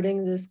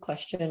interpreting this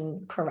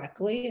question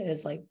correctly,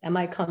 is like, am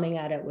I coming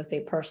at it with a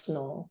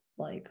personal,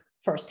 like,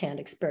 firsthand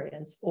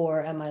experience,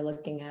 or am I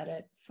looking at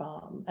it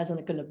from as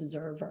like an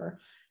observer?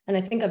 And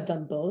I think I've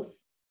done both.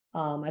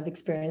 I've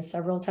experienced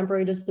several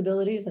temporary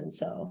disabilities, and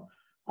so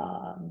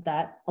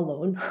that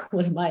alone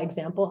was my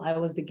example. I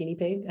was the guinea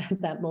pig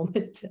at that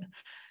moment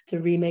to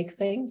remake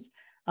things.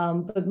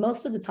 But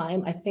most of the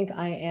time, I think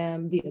I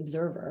am the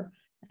observer.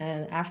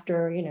 And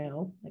after,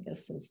 I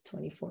guess since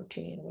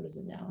 2014, what is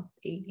it now?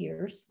 8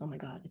 years. Oh my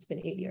God, it's been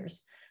 8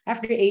 years.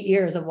 After 8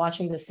 years of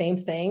watching the same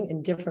thing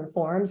in different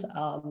forms,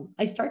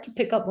 I start to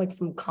pick up like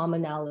some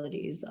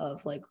commonalities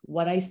of like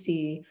what I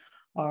see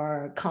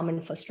are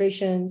common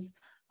frustrations.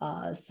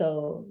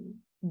 So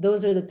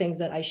those are the things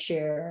that I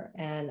share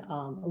and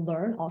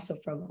learn also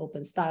from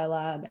Open Style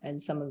Lab and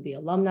some of the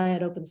alumni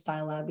at Open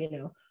Style Lab.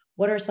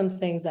 What are some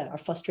things that are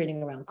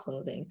frustrating around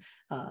clothing?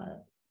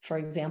 For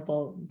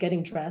example,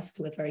 getting dressed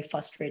with very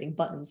frustrating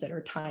buttons that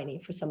are tiny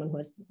for someone who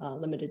has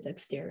limited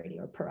dexterity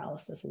or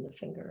paralysis in the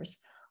fingers.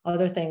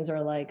 Other things are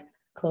like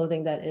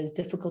clothing that is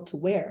difficult to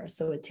wear.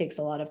 So it takes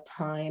a lot of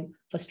time,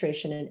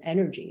 frustration, and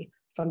energy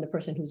from the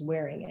person who's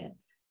wearing it.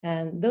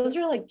 And those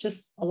are like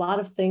just a lot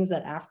of things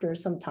that after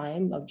some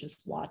time of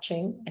just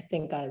watching, I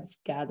think I've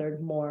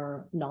gathered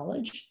more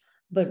knowledge,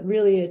 but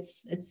really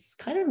it's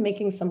kind of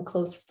making some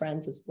close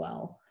friends as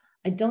well.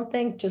 I don't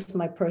think just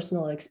my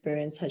personal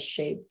experience has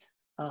shaped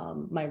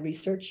my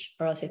research,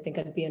 or else I think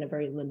I'd be in a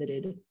very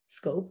limited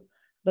scope.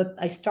 But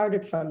I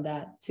started from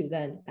that to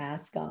then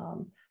ask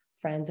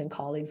friends and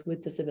colleagues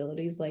with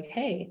disabilities, like,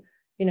 hey,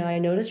 I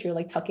noticed you're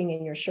like tucking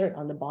in your shirt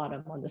on the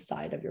bottom, on the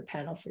side of your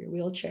panel for your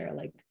wheelchair.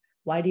 Like,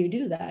 why do you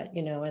do that?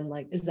 And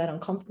like, is that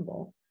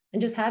uncomfortable? And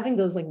just having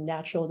those like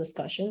natural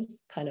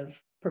discussions kind of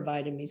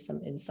provided me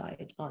some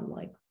insight on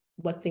like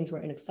what things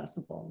were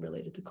inaccessible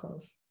related to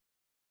clothes.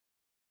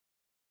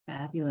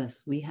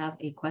 Fabulous. We have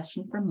a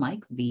question from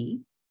Mike V.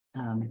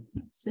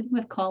 Sitting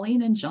with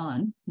Colleen and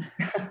John.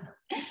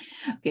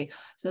 Okay,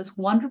 so it's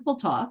wonderful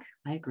talk.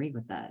 I agree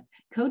with that.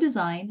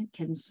 Co-design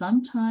can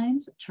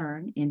sometimes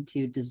turn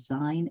into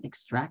design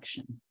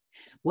extraction.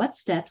 What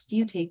steps do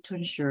you take to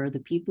ensure the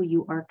people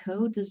you are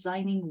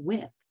co-designing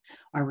with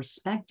are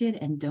respected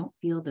and don't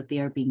feel that they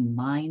are being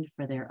mined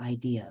for their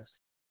ideas?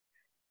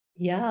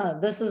 Yeah,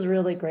 this is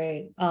really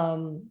great.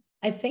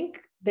 I think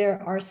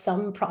there are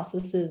some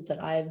processes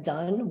that I've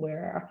done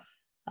where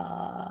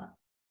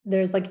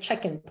there's like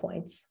check-in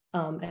points.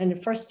 And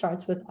it first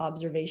starts with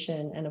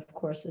observation and of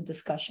course a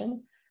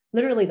discussion.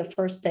 Literally the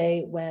first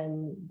day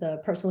when the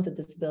person with a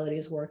disability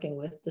is working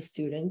with the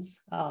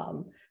students,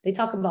 they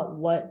talk about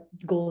what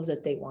goals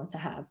that they want to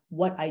have,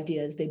 what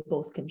ideas they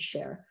both can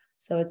share.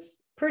 So it's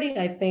pretty,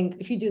 I think,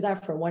 if you do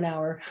that for 1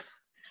 hour,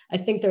 I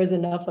think there's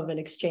enough of an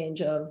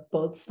exchange of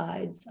both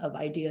sides of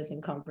ideas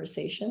and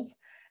conversations.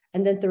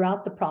 And then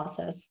throughout the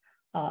process,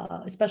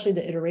 especially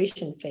the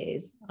iteration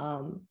phase,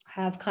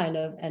 have kind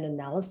of an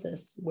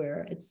analysis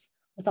where it's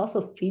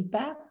also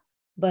feedback,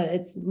 but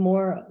it's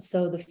more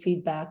so the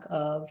feedback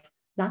of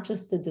not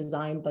just the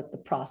design, but the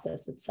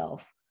process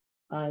itself.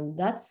 And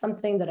that's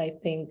something that I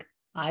think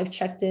I've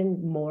checked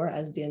in more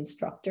as the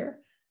instructor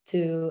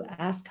to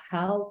ask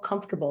how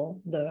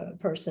comfortable the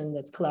person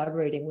that's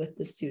collaborating with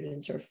the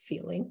students are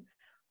feeling.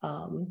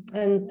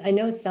 And I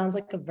know it sounds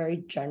like a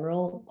very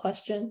general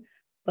question,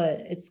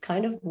 but it's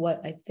kind of what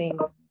I think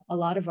a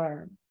lot of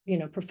our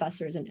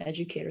professors and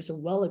educators are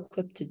well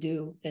equipped to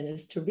do, and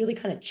is to really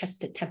kind of check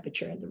the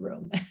temperature in the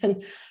room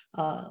and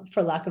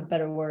for lack of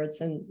better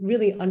words, and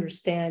really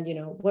understand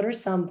what are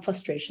some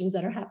frustrations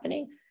that are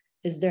happening.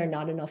 Is there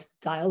not enough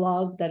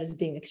dialogue that is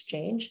being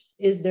exchanged?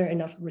 Is there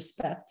enough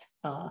respect?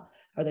 Are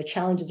there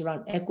challenges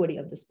around equity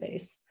of the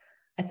space?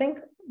 I think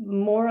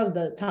more of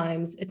the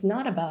times it's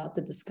not about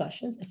the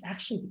discussions, it's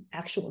actually the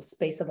actual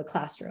space of a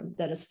classroom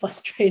that is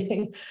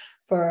frustrating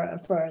for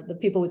the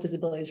people with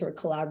disabilities who are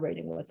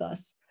collaborating with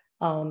us.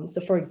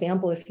 So for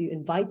example, if you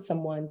invite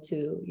someone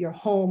to your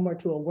home or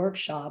to a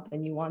workshop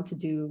and you want to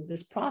do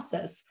this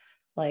process,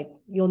 like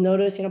you'll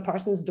notice,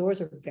 Parsons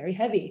doors are very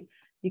heavy.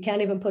 You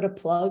can't even put a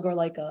plug or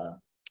like a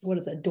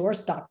door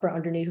stopper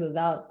underneath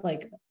without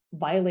like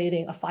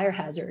violating a fire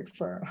hazard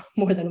for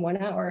more than 1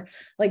 hour.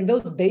 Like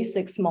those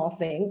basic small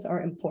things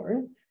are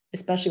important,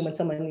 especially when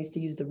someone needs to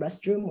use the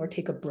restroom or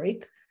take a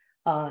break.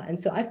 And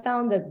so I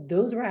found that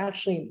those were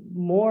actually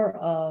more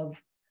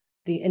of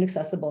the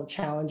inaccessible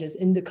challenges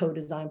in the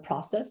co-design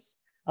process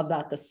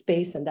about the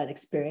space and that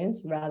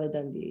experience rather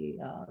than the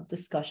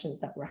discussions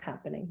that were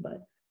happening. But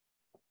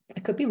I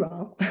could be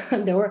wrong.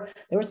 There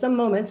were some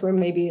moments where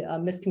maybe a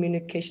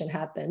miscommunication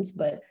happens,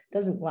 but it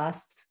doesn't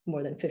last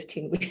more than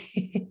 15 weeks.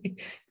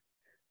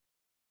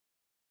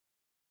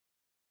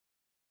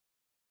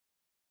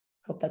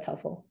 Hope that's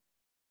helpful.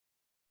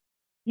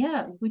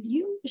 Yeah, would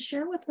you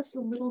share with us a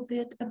little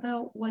bit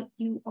about what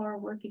you are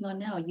working on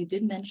now? You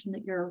did mention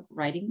that you're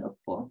writing a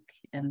book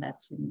and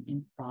that's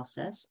in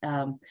process.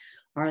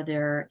 Are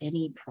there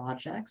any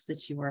projects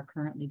that you are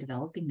currently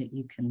developing that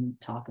you can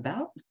talk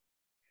about?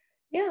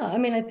 Yeah, I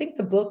mean, I think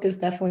the book is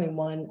definitely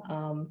one.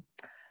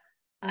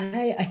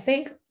 I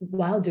think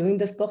while doing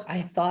this book,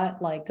 I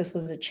thought like this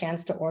was a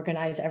chance to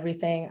organize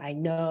everything I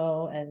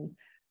know and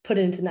put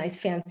it into nice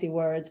fancy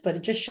words, but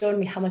it just showed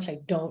me how much I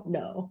don't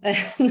know.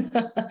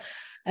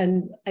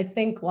 And I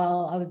think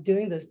while I was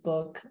doing this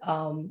book,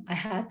 I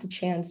had the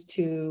chance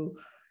to,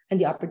 and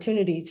the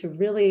opportunity to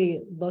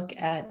really look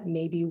at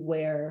maybe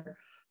where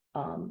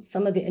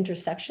some of the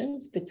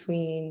intersections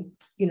between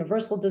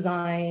universal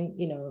design,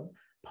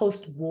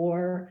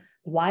 post-war,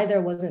 why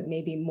there wasn't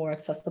maybe more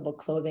accessible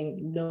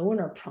clothing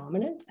known or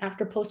prominent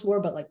after post-war,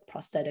 but like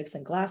prosthetics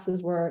and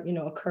glasses were,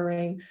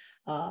 occurring.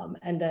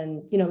 And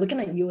then, looking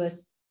at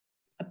US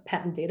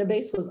patent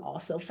database was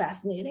also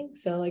fascinating.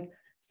 So like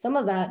some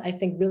of that I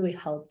think really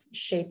helped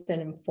shape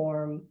and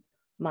inform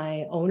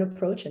my own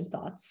approach and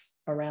thoughts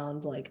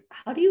around like,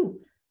 how do you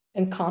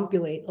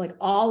compilate like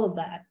all of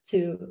that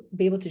to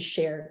be able to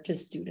share to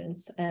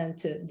students and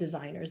to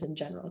designers in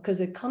general,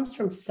 because it comes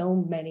from so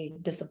many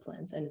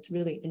disciplines and it's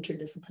really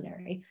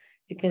interdisciplinary.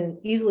 It can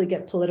easily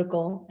get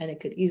political and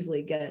it could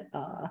easily get,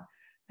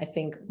 I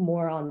think,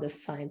 more on the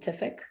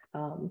scientific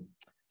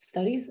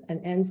studies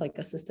and ends like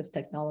assistive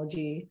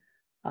technology,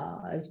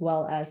 as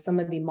well as some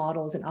of the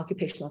models in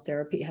occupational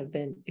therapy have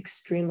been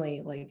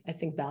extremely, like, I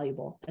think,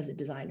 valuable as a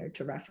designer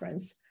to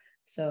reference.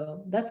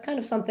 So that's kind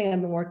of something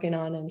I've been working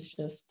on. And it's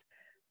just,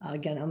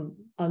 again, I'm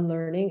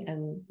unlearning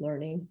and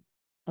learning,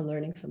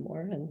 unlearning some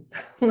more and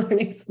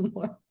learning some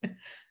more.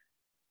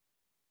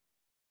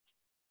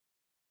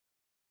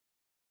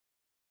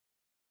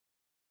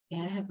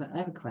 Yeah, I have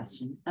a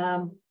question.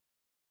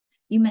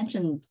 You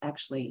mentioned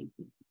actually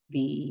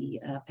the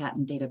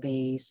patent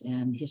database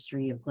and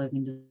history of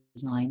clothing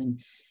design and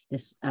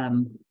this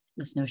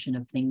this notion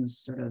of things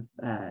sort of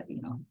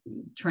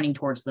turning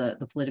towards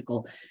the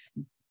political.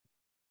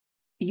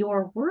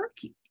 Your work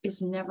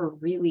is never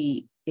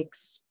really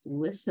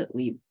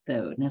explicitly,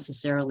 though,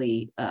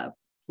 necessarily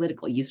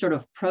political. You sort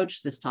of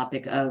approach this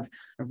topic of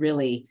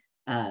really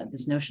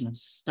this notion of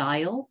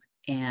style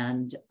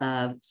and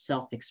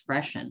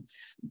self-expression.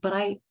 But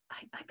I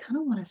kind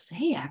of want to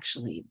say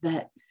actually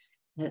that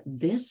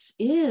this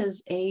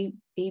is a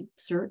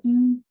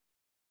certain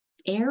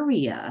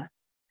area,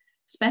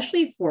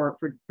 especially for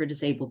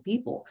disabled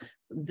people,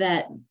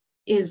 that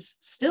is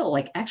still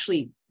like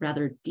actually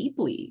rather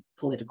deeply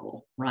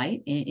political,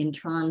 right? In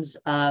terms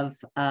of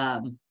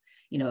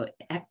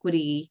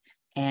equity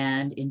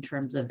and in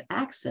terms of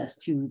access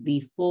to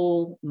the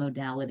full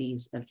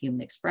modalities of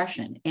human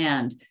expression.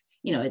 And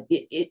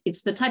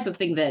it's the type of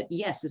thing that,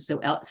 yes, is so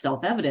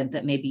self-evident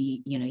that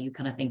maybe you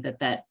kind of think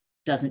that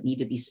doesn't need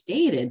to be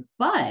stated,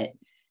 but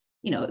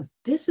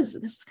this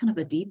is kind of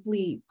a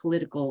deeply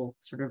political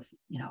sort of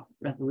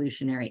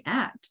revolutionary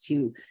act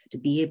to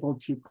be able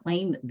to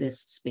claim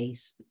this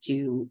space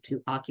to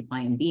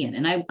occupy and be in.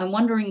 And I'm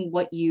wondering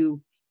what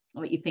you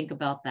think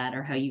about that,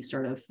 or how you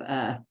sort of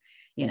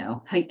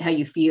how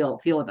you feel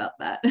about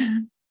that.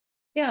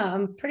 Yeah,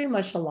 I'm pretty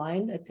much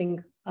aligned. I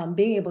think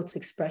being able to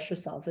express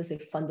yourself is a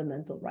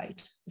fundamental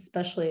right,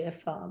 especially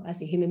if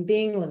as a human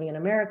being living in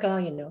America,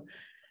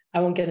 I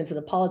won't get into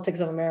the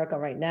politics of America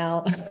right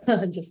now,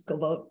 just go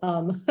vote.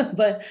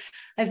 But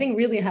I think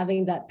really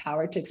having that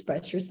power to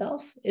express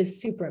yourself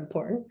is super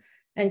important.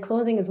 And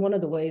clothing is one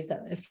of the ways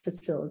that it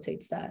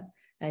facilitates that,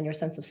 and your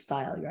sense of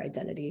style, your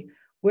identity.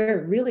 Where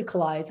it really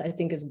collides, I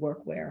think, is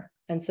workwear.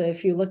 And so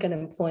if you look at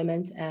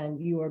employment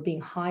and you are being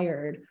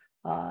hired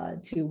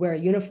to wear a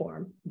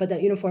uniform, but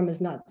that uniform is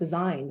not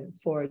designed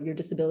for your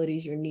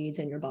disabilities, your needs,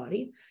 and your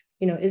body,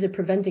 is it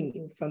preventing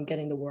you from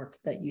getting the work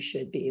that you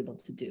should be able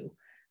to do?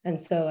 And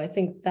so I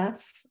think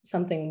that's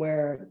something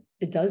where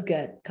it does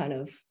get kind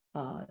of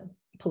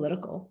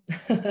political.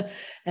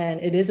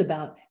 And it is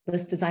about,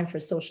 it's designed for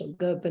social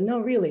good, but no,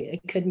 really, it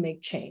could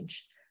make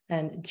change.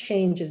 And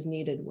change is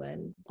needed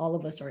when all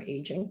of us are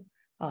aging,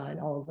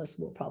 and all of us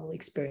will probably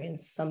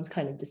experience some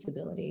kind of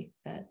disability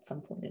at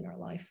some point in our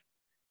life.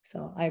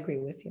 So I agree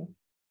with you.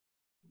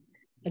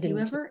 I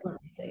didn't just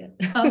say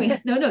it. Oh, yeah.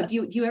 No.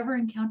 Do you ever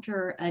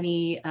encounter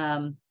any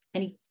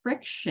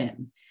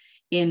friction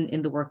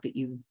in the work that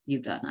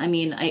you've done? I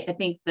mean, I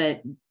think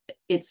that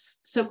it's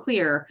so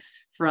clear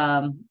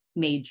from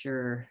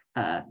major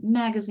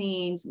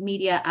magazines,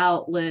 media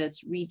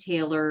outlets,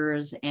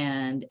 retailers,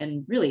 and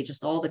really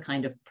just all the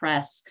kind of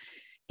press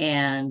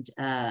and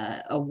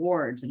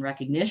awards and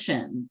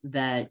recognition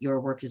that your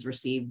work has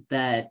received,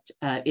 that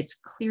it's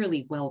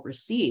clearly well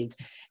received.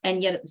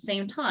 And yet at the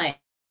same time,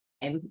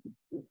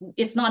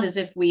 it's not as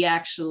if we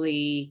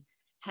actually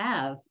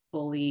have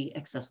fully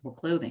accessible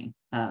clothing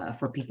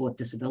for people with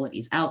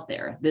disabilities out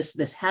there.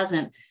 This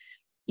hasn't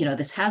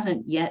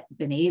yet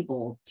been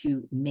able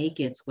to make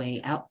its way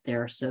out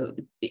there, so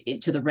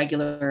to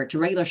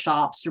regular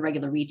shops, to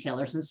regular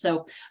retailers. And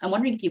so I'm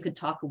wondering if you could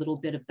talk a little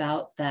bit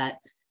about that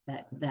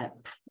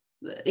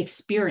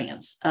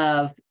experience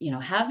of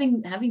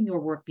having your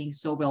work being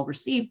so well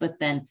received, but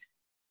then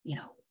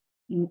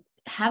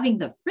having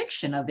the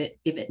friction of it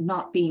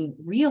not being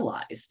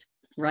realized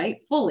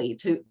fully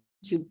to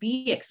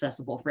be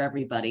accessible for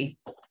everybody.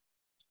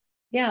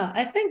 Yeah,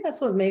 I think that's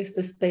what makes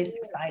this space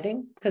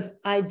exciting, because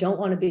I don't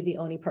want to be the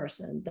only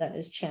person that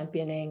is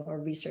championing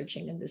or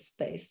researching in this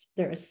space.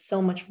 There is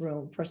so much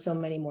room for so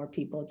many more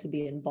people to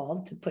be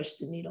involved, to push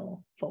the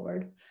needle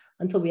forward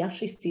until we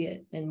actually see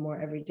it in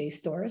more everyday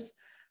stores.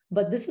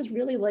 But this is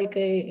really like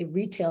a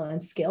retail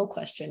and scale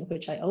question,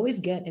 which I always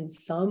get in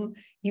some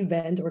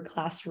event or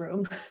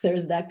classroom.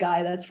 There's that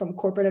guy that's from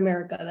corporate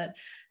America that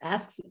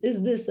asks,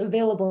 is this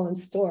available in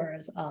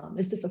stores?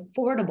 Is this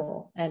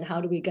affordable? And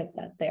how do we get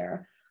that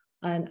there?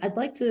 And I'd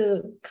like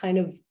to kind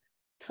of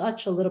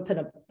touch a little bit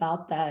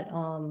about that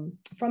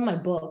from my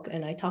book.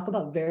 And I talk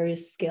about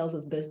various scales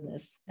of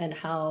business and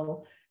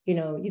how,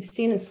 you've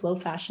seen in slow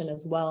fashion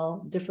as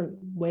well, different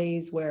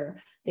ways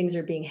where things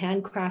are being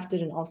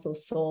handcrafted and also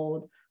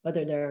sold,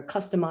 whether they're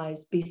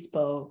customized,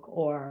 bespoke,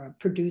 or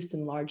produced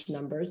in large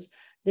numbers.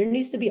 There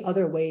needs to be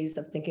other ways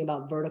of thinking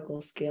about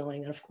vertical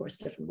scaling and, of course,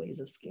 different ways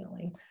of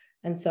scaling.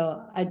 And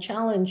so I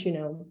challenge,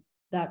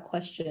 that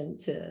question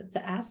to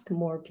ask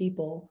more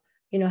people,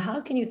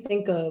 how can you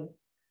think of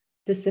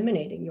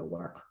disseminating your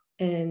work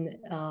in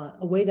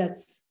a way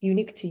that's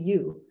unique to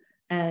you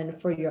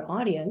and for your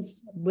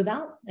audience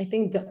without, I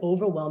think, the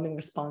overwhelming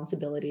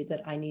responsibility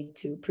that I need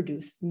to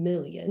produce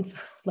millions,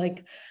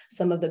 like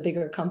some of the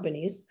bigger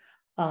companies.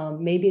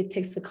 Maybe it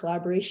takes a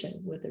collaboration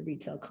with a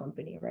retail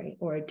company, right?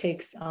 Or it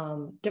takes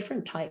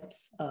different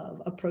types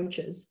of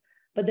approaches.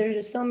 But there's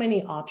just so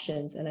many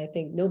options. And I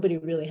think nobody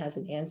really has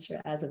an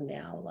answer as of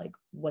now, like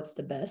what's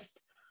the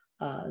best.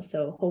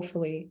 So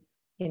hopefully,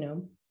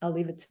 I'll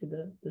leave it to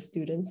the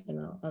students and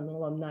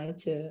alumni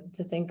to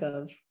think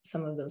of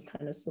some of those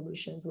kind of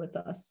solutions with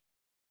us.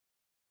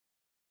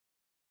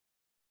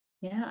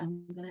 Yeah,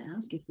 I'm going to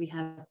ask if we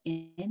have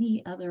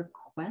any other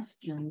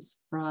questions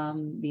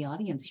from the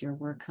audience here.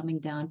 We're coming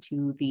down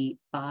to the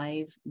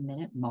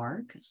 5-minute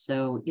mark.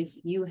 So if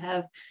you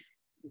have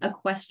a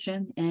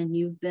question and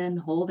you've been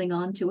holding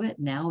on to it,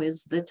 now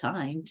is the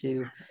time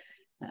to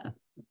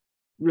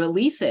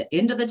release it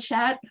into the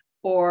chat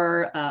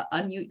or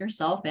unmute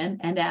yourself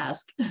and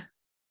ask.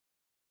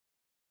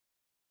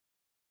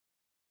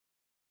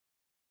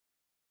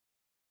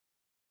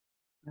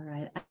 All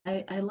right.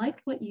 I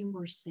liked what you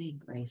were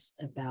saying, Grace,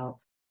 about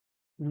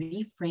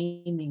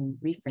reframing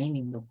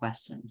the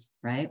questions,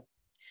 right?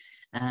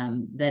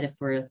 That if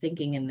we're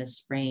thinking in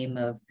this frame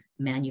of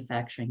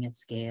manufacturing at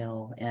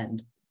scale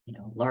and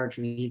large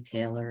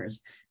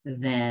retailers,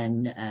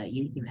 then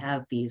you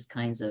have these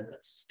kinds of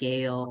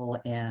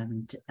scale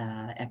and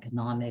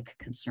economic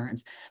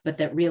concerns, but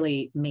that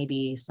really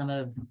maybe some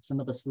of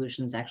the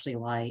solutions actually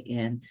lie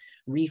in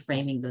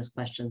reframing those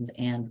questions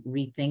and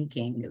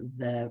rethinking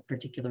the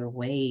particular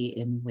way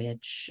in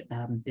which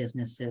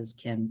businesses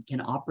can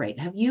operate.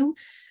 Have you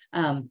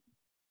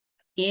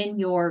in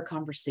your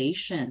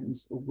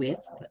conversations with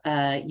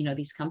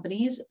these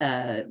companies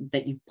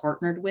that you've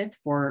partnered with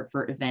for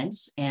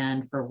events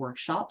and for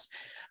workshops,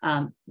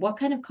 what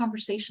kind of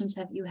conversations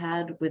have you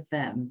had with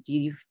them? Do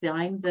you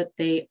find that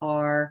they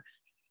are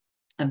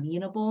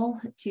amenable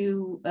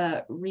to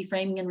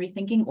reframing and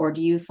rethinking, or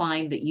do you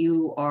find that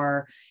you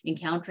are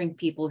encountering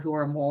people who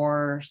are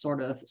more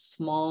sort of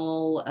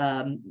small,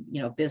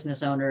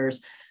 business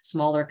owners,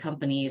 smaller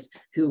companies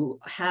who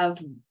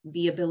have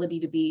the ability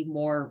to be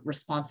more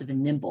responsive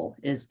and nimble?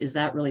 Is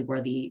that really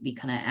where the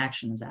kind of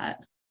action is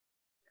at?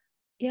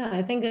 Yeah,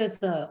 I think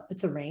it's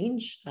a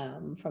range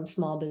from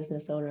small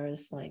business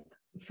owners like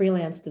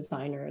freelance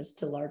designers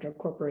to larger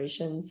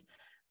corporations.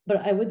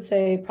 But I would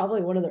say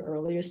probably one of the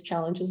earliest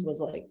challenges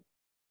was like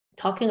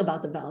talking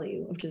about the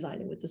value of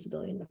designing with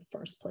disability in the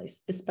first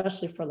place,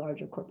 especially for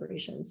larger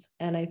corporations.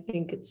 And I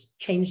think it's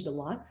changed a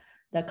lot,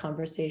 that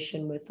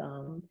conversation with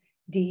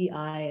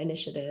DEI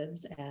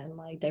initiatives and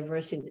like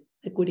diversity,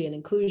 equity, and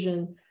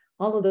inclusion.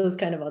 All of those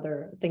kind of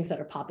other things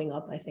that are popping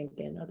up, I think,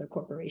 in other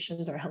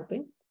corporations are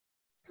helping.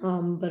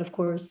 But of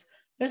course,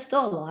 there's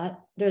still a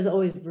lot. There's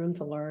always room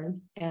to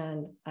learn.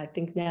 And I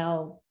think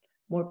now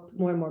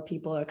more and more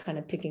people are kind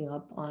of picking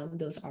up on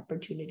those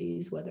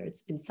opportunities, whether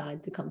it's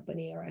inside the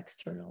company or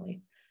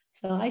externally.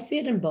 So I see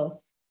it in both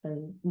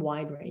and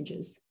wide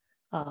ranges,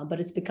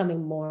 but it's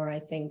becoming more, I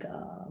think,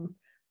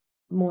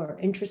 more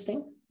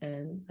interesting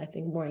and I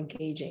think more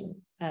engaging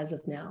as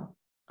of now.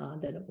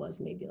 than it was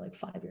maybe like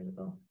 5 years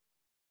ago.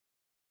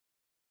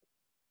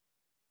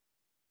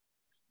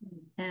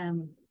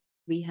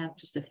 We have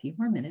just a few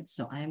more minutes,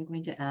 so I am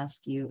going to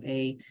ask you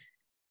a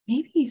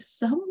maybe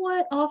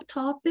somewhat off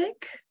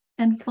topic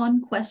and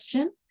fun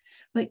question.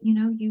 But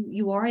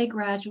you are a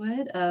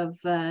graduate of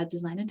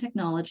design and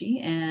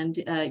technology, and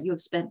you have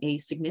spent a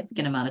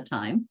significant amount of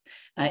time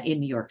in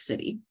New York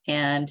City.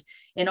 And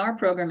in our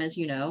program, as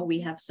you know, we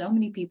have so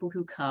many people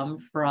who come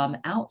from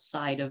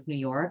outside of New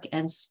York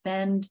and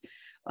spend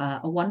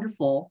a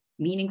wonderful,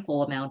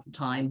 meaningful amount of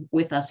time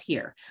with us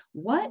here.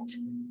 What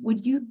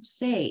would you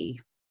say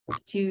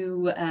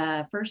to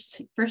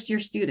first year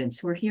students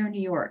who are here in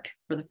New York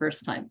for the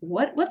first time?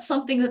 What's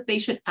something that they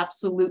should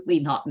absolutely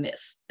not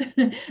miss,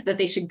 that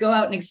they should go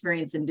out and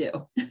experience and do?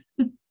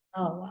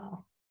 Oh,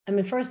 wow. I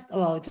mean, first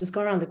of all, just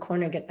go around the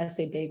corner and get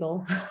SA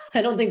Bagel.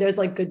 I don't think there's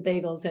like good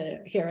bagels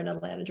here in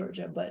Atlanta,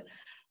 Georgia, but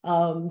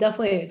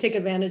definitely take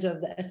advantage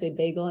of the SA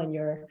Bagel and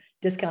your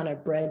discount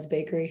at Bread's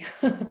Bakery.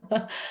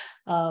 But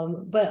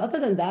other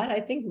than that,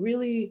 I think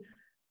really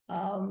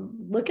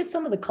look at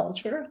some of the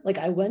culture. Like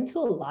I went to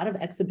a lot of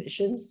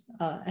exhibitions,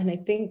 and I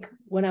think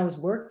when I was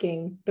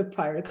working, but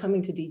prior to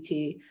coming to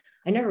DT,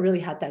 I never really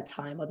had that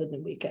time other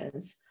than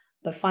weekends.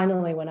 But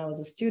finally, when I was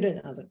a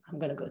student, I was like, I'm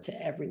going to go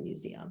to every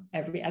museum,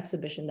 every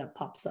exhibition that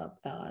pops up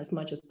as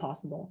much as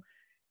possible.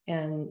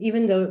 And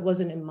even though it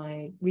wasn't in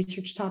my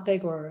research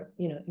topic or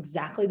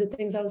exactly the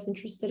things I was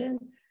interested in,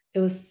 it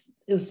was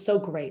so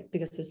great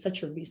because it's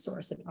such a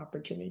resource and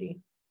opportunity.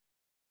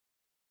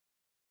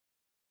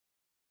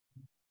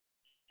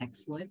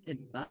 Excellent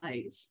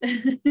advice.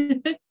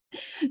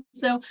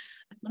 So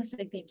I want to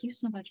say thank you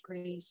so much,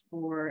 Grace,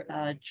 for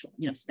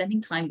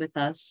spending time with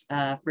us,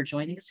 for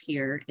joining us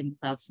here in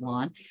Cloud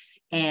Salon.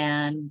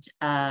 And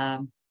I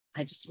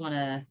just want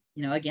to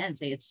again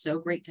say it's so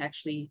great to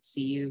actually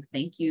see you.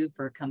 Thank you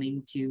for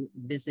coming to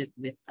visit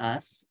with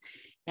us.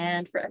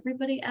 And for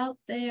everybody out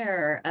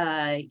there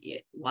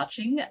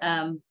watching,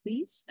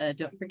 please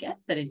don't forget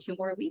that in 2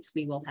 more weeks,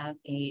 we will have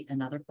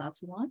another Cloud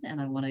Salon.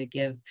 And I want to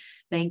give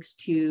thanks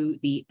to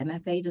the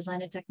MFA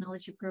Design and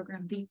Technology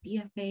Program, the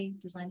BFA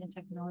Design and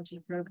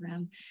Technology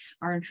Program,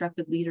 our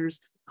intrepid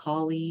leaders,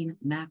 Colleen,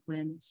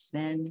 Macklin,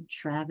 Sven,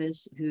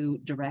 Travis, who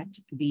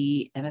direct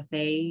the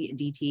MFA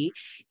DT,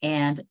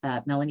 and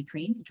Melanie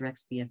Crean, who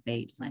directs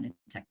BFA Design and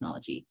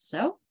Technology.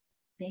 So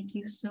thank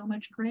you so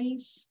much,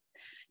 Grace.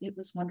 It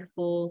was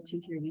wonderful to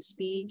hear you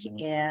speak.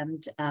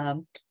 And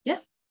yeah,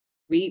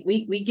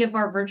 we give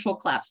our virtual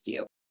claps to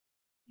you.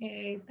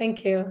 Hey,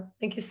 thank you.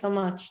 Thank you so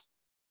much.